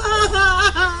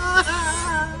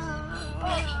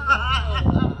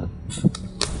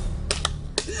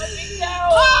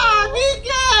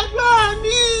 Àbíkẹ́ ẹ̀gbọ́n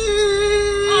mi.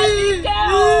 Àbíkẹ́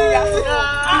o.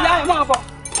 Ìyá ẹ̀ máa bọ̀.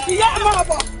 Ìyá ẹ̀ máa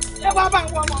bọ̀. Ẹ wá bá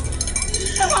àwọn ọmọ.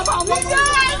 Ẹ wá bá àwọn ọmọ. Ìyá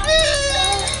mi.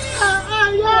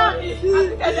 Àyà.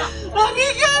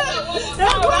 Àbíkẹ́.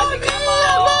 Ẹ̀gbọ́n mi.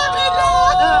 Ẹ̀gbọ́n mi dà.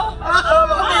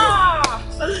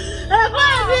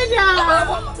 Ẹ̀gbọ́n mi dà.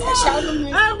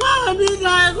 Ẹ̀gbọ́n mi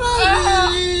dà.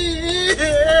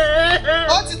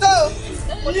 Ó ti tó.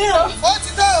 Ó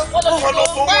ti tó.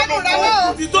 Báyìí rẹ̀ náà.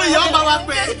 Ó ti tó ìyá ọmọ wa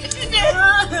pé.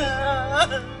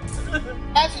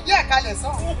 Ẹ fìdí ẹ̀ kalẹ̀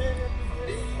sàn.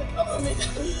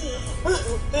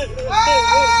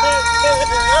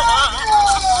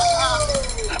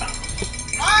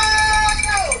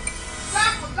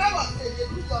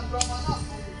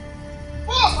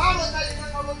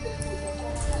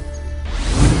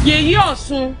 Yèyí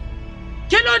Ọ̀ṣun,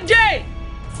 kí ló dé?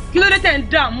 Kí ló dé tẹ̀ ń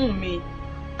dààmú mi?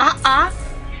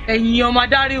 Ẹ̀yin ọmọ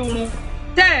adarí oorun,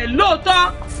 tẹ́ ẹ̀ lóòótọ́,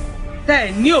 tẹ́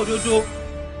ẹ̀ ní òdodo.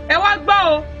 Ẹ wá gbọ́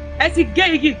o, ẹ ti gé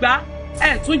igi gbá, ẹ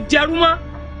tún jẹrú mọ́.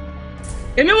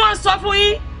 Èmi wọ́n sọ fún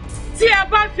yín, tí ẹ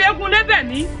bá fi eégún lébẹ̀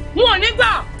mí, wọn ò ní gbà.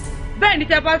 Bẹ́ẹ̀ ni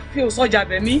tẹ́ bá fi òsọjà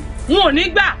bẹ̀ mí, wọn ò ní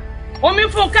gbà. Omi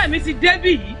Fúnkẹ́ mi ti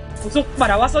débì yìí, kò tún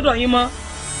padà wá sọ́dọ̀ yín mọ́.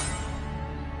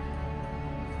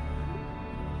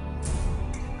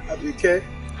 Àbíkẹ́.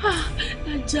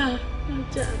 Ajá.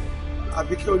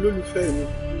 Àbíkẹ́ olólùfẹ́ mi.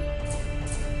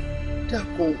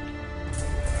 Dákun.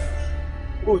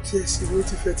 Ó tiẹ̀ sí ló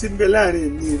ti fẹ́ tí ń bẹ láàrin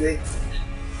èmi rẹ̀.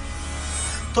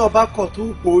 Tó bá kọ̀ tó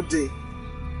gbòde,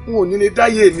 n ò ní lè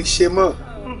dáyé mi ṣe mọ́.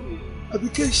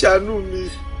 Àbíkẹ́ ìṣàánú mi.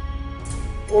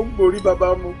 Ó ń borí bàbá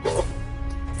mu kọ́.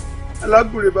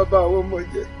 Alágbèrè bàbá àwọn ọmọ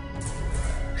jẹ.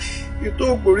 Ètò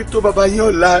ògbórí tó bàbá yín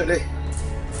ọ̀la rẹ̀.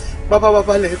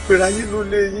 Bàbá lẹ̀ pera yín ló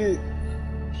lé yín.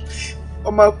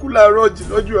 Ọmọ akú làárọ̀ jì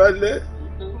lọ́jọ́ alẹ́.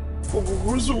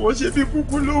 Ògùngùn sùn wọ́n ṣe bí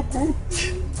kúkú ló kú.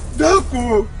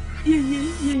 Dákun. Yèyé,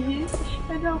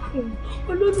 ẹ dákun,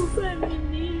 olólùfẹ́ mi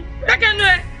ni. Kẹ́kẹ́nu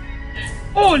ẹ,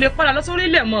 o ò lè padà lọ sórí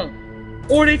ilẹ̀ mọ́.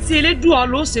 Oore tí Elédùà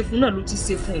ló ṣe fún náà ló ti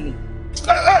ṣe fún mi.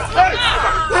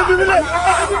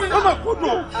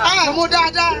 Ẹ mú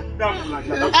dáadáa.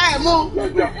 Ẹ mú.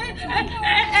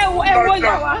 Ẹ wo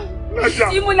ìyá wa.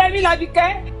 Ìmúlẹ̀mí làbíkẹ́.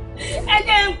 Ẹ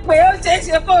jẹ́ ń pè ó ṣeé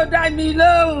ṣe kó dá mi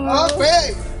lóhùn. Ó pè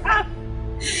é.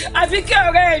 Àbíkẹ́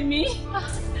ọ̀rẹ́ mi.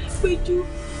 Péjú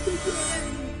ọ̀rẹ́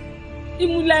mi.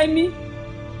 Ìmúlẹ̀mí.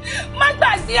 Má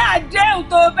gbàgbé àdéhùn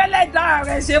tó bẹ́lẹ̀dá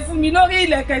rẹ̀ ṣe fún mi lórí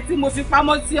ìlẹ̀kẹ̀ tí mo fi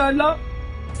pamọ́ sí ọ lọ.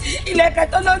 Ìlẹ̀kẹ̀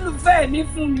tó lólùfẹ́ mi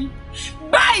fún mi.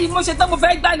 Báyìí mo ṣe tán mo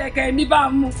fẹ́ gbà ìlẹ̀kẹ̀ mi bá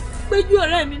mú. Péjú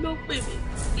ọ̀rẹ́ mi ló pè mí.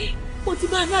 Mo ti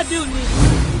máa ní àdéhùn ní ìlú.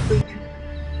 Péjú,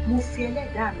 mo fi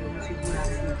ẹlẹ́dàá mi mo fi búra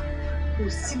fún ọ. Kò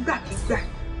sígbàkigbà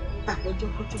tàbọ̀jọ́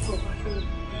kọ́jọ́ tó bá fẹ́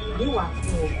níwà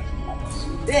fún ọ.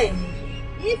 Bẹ́ẹ̀ ni,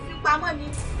 ìfipamọ́ ni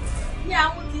ní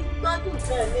àwọn ti tọ́jú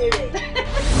ìtẹ̀lé rẹ̀.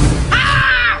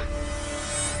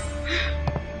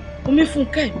 Omi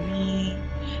Fúnkẹ́ mi,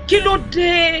 kí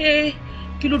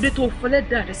ló dé tó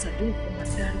fẹlẹ́dà rẹ̀ ṣàdéhùn fún ọmọ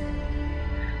adarí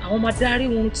àwọn ọmọ adarí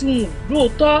wọn tí wọn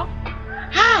lóòótọ́.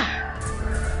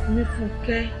 Omi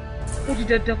Fúnkẹ́, ó di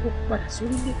dandan kó padà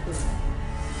sórí lẹ́kọ̀ọ́.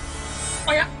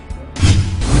 Ọ̀yá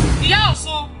ìyá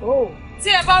Ọ̀ṣun, tí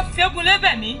ẹ bá fi eégún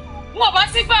lébẹ̀ mí, wọn ò bá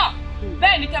ti gbà.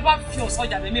 Bẹ́ẹ̀ ni tí ẹ bá fi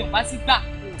ọ̀sọ́jà bẹ̀ mí, ò bá ti gbà.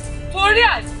 Torí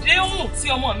àdéhùn tí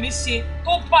ọmọ mi ṣe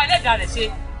tó bá ẹlẹ́dàá rẹ̀ ṣe,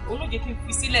 olóòjé kí n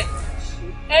fi sílẹ̀.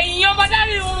 Ẹ̀yin ọmọ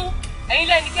adarí oorun, ẹ̀yin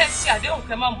lẹ́ni kẹ́ ẹ ṣe àdéhùn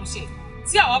kẹ́ máa mú ṣe.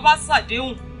 Tí àwa bá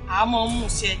ṣàdéhùn, àá máa mú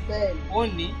ṣe. Ó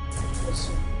ní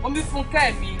Omi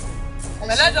Fúnkẹ́ mi,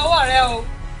 pẹ̀lẹ́dọ̀wọ́ rẹ o,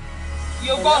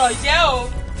 yóò gbọ́rọ̀ jẹ́ o.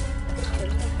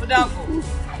 Ó dàbọ̀.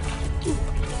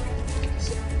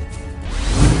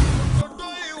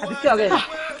 Àbíkẹ́ ọ̀rẹ́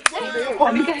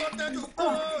Àbíkẹ́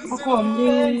ọkọ mi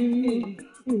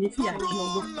ní fìyà jẹ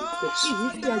ọmọ ìní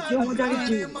fìyà jẹ ọmọ dárí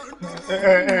jẹ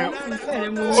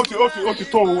ó ti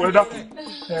tó o ẹ dákun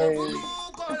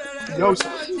ìyá òsà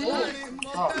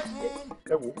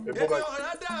ẹ wò ẹ bọ́ báyìí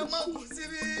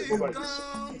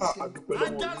àdúpẹ́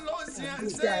lọ́wọ́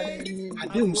yìí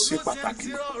àdéhùn ṣe pàtàkì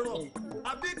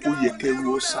ó yẹ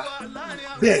kẹrù ó sá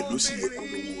bẹ́ẹ̀ ló sì yẹ kó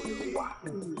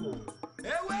lówó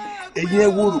ẹ wá ẹ̀yin ẹ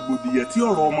wo rògbòdìyàn tí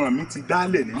ọ̀rọ̀ ọmọ mi ti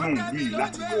dálẹ̀ nínú ìlú yìí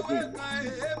láti lọ́dún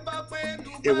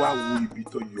ẹ wá wo ibi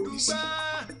tó yọrí sí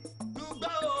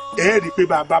ẹ rí i pé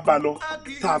bá a bá bá lọ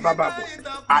tá a bá bá bọ̀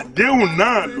àdéhùn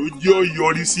náà ló jẹ́ ó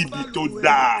yọrí síbi tó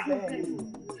dáa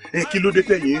ẹ kí ló dé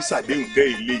tẹ̀yìn ń ṣàdéhùn tẹ́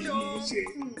ilé yìí mú ṣe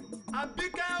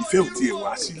ìfẹ́ ò tiẹ̀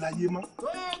wá sí láyé mọ́.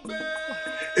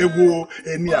 ẹ wo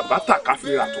ẹni àbátà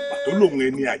káfíńrà àtùpà tó lòun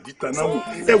ẹni àjítaná wò,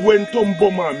 ẹ wo ẹni tó ń bọ́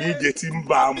mọ́ mi jẹ tí ń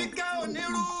bá a mú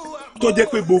tó jẹ́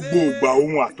pé gbogbo ògbà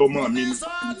òun àtọmọ mi ni.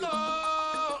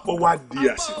 ó wá di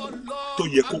àsìkò tó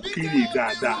yẹ kó kéré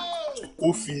dáadáa, ó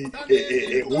fi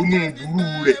ẹ̀hónú burú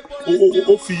rẹ̀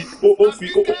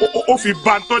ó fi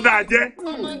bà ń tọ́ dáa jẹ́.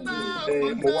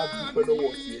 mo wá dúpẹ́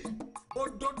lọ́wọ́ tiẹ̀,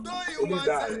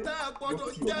 ẹlẹ́dàá rẹ̀ ló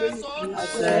tì ọ́ lẹ́yìn,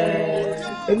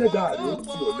 ẹlẹ́dàá rẹ̀ ó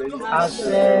tì ọ́ lẹ́yìn,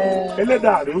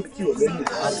 ẹlẹ́dàá rẹ̀ ó tì ọ́ lẹ́yìn.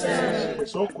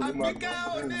 ẹ̀sọ́ kò ní máa gbà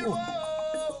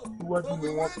iwájú ni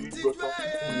wọ́n fi gbọ́tọ̀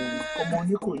ọmọ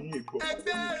oníkòyí ìgbọ̀fà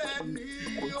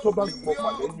lẹ́yìn kò tó bá gbọ́fà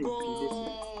lẹ́yìn òkè lóṣù.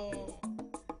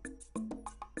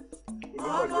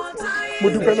 mo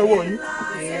dúpẹ́ lọ́wọ́ yín,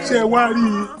 ṣé ẹ wá rí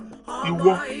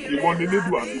ìwọ ni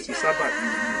lédùn àfisì sábà ní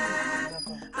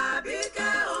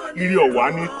ire ọ̀wá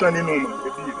ní tán nínú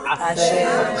mọ̀lẹ́bí rẹ̀,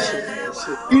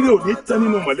 ire ò ní tán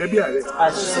nínú mọ̀lẹ́bí rẹ̀,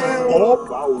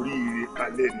 ọ̀ọ́bà oríire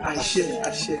kalẹ̀ ni.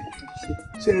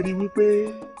 ṣé ẹ rí wípé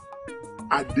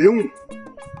àdéhùn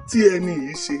tí ẹni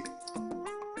yìí ṣe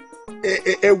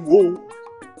ẹ wò ó,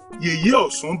 yèyé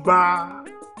Ọ̀ṣun bá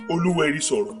Olúwẹ̀rí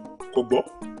sọ̀rọ̀ kò gbọ́,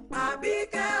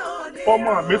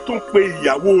 ọmọ mi tún pe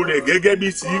ìyàwó rẹ̀ gẹ́gẹ́ bí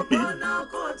ti pè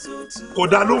kò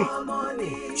dá lóhùn,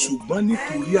 ṣùgbọ́n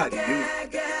nítorí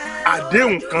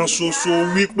àdéhùn kan ṣoṣo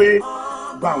wípé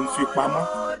bá ń fi pamọ́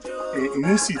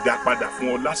ń sì dá padà fún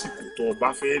ọ lásìkò tó o bá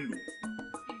fẹ́ lò.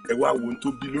 ẹ wá wo ohun tó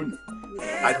bí lónìí,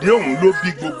 àdéhùn ló bí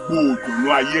gbogbo òdùnnú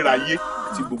ayérayé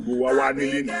tí gbogbo wa wá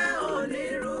nílé nì.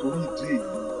 torí ìdí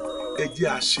èyí ẹ jẹ́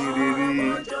a ṣe rere,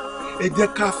 ẹ jẹ́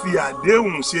ká fi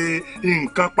àdéhùn ṣe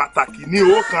nǹkan pàtàkì ní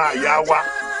ọkàn àyà wa.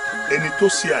 ẹni tó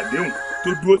ṣe àdéhùn tó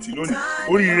dúró tì lónìí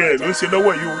oríire rẹ̀ ló ń ṣe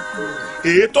lọ́wọ́ yìí o.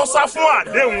 èyí tó sá fún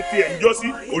àdéhùn ti ẹ̀ ń jọ́ sí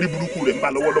orí burúkú rẹ̀ ń bá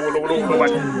lọ́wọ́lọ́wọ́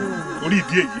wáyé. torí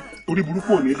ìdí èyí orí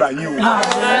burúkú ò ní bá yín o.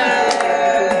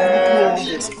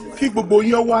 kí gbogbo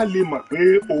yín wá lè mọ̀ pé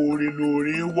oore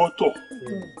lóore wọ́tọ̀,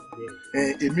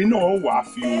 èmi náà wàá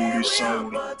fi oore san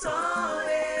oore.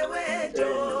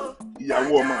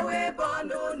 ìyàwó ọmọ mi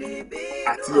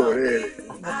àti ọ̀rẹ́ rẹ̀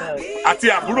àti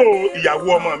àbúrò ìyàwó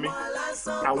ọmọ mi,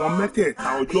 àwọn mẹ́tẹ̀ẹ̀ta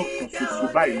ọjọ́ kan ṣoṣo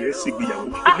báyìí lẹ́ ṣègbéyàwó.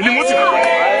 èmi ni mo ti rà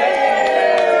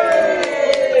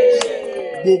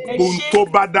gbogbo ohun tó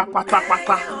bá dá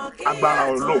pátápátá agbára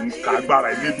Ọlọ́run ká agbára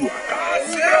Elédùà ká.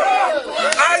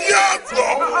 ayé ọ̀tọ̀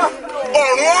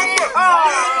ọ̀run ọmọ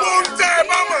gbogbo ń tẹ́ ẹ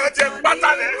bá máa jẹ pátá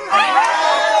lẹ́.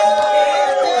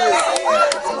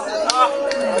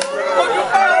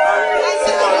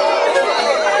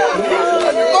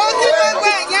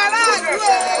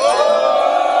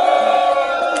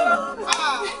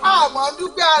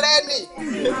 dúpẹ́ ara ẹni,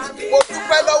 mo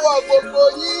dúpẹ́ lọ́wọ́ gbogbo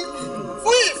yín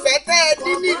fún ìfẹ́ tẹ́ ẹ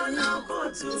ní nílùú,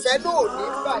 ìfẹ́ náà ò ní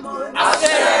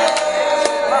bàjẹ́.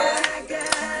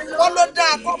 wọ́n ló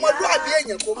dáa kọ́mọlúàbí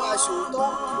èèyàn kó máa ṣòótọ́.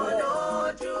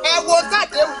 ẹ wo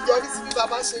tàdéhùn yọrí sí bí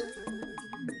bàbá ṣe wí.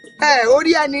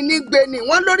 orí ẹni nígbè ni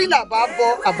wọ́n lórí làbá bọ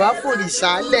àbá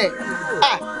fòrìṣà lẹ̀.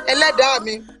 ẹlẹ́dàá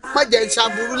mi má jẹ́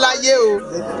ìṣàbùrú láyé o.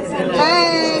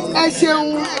 ẹ ṣeun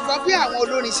ẹ̀kọ́ bí àwọn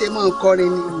olórin ṣe máa ń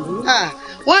kọrin ni.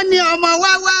 wọ́n ní ọmọ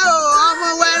wáwá o ọmọ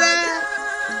wẹ́rẹ́,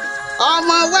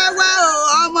 ọmọ wáwá o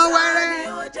ọmọ wẹ́rẹ́,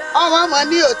 ọmọ mọ̀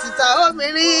ní òtítà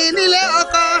obìnrin nílé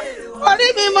ọkọ, orí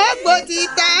mi mọ́ gbò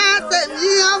títà tèmi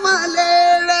ọmọ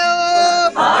lérè o.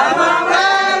 ọmọ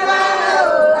wẹ́wẹ́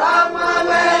o ọmọ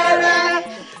wẹ́rẹ́,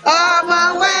 ọmọ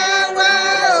wẹ́wẹ́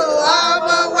o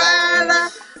ọmọ wẹ́rẹ́,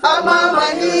 ọmọ mọ̀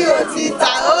ní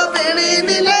òtítà obìnrin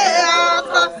nílé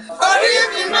ọkọ, orí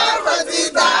mi mọ́ gbò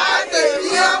títà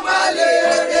tèmi ọmọ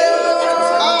lérè o.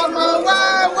 ọmọ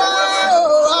wẹ́wẹ́ o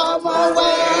ọmọ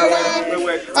wẹ́rẹ́,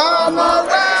 ọmọ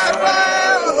wẹ́wẹ́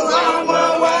o ọmọ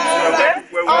wẹ́rẹ́,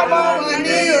 ọmọ mọ̀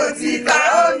ní òtítà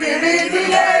obìnrin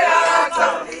nílé ọkọ,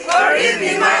 orí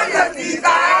mi mọ́ gbò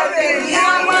títà tèmi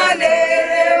ọmọ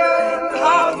lérè o.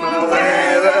 ọmọ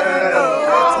wẹ́wẹ́ o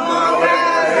ọmọ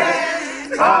wẹ́rẹ́,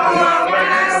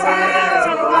 ọmọ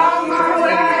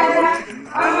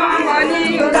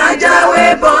kájáwé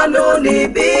bọ́nú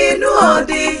níbínú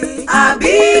òdì,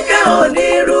 Àbíkẹ́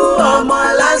onírú ọmọ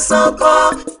lásán kọ́,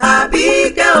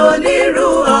 Àbíkẹ́ onírú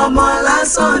ọmọ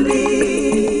lásán ni.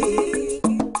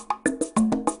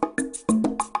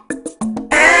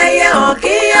 ẹyẹ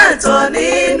ọ̀kín yàtọ̀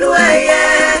nínú ẹyẹ,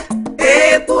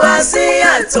 eku asín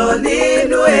yàtọ̀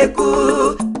nínú eku.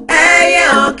 ẹyẹ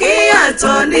ọ̀kín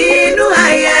yàtọ̀ nínú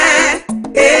ẹyẹ,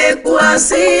 eku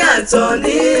asín yàtọ̀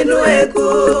nínú eku.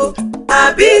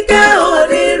 Àbíkẹ́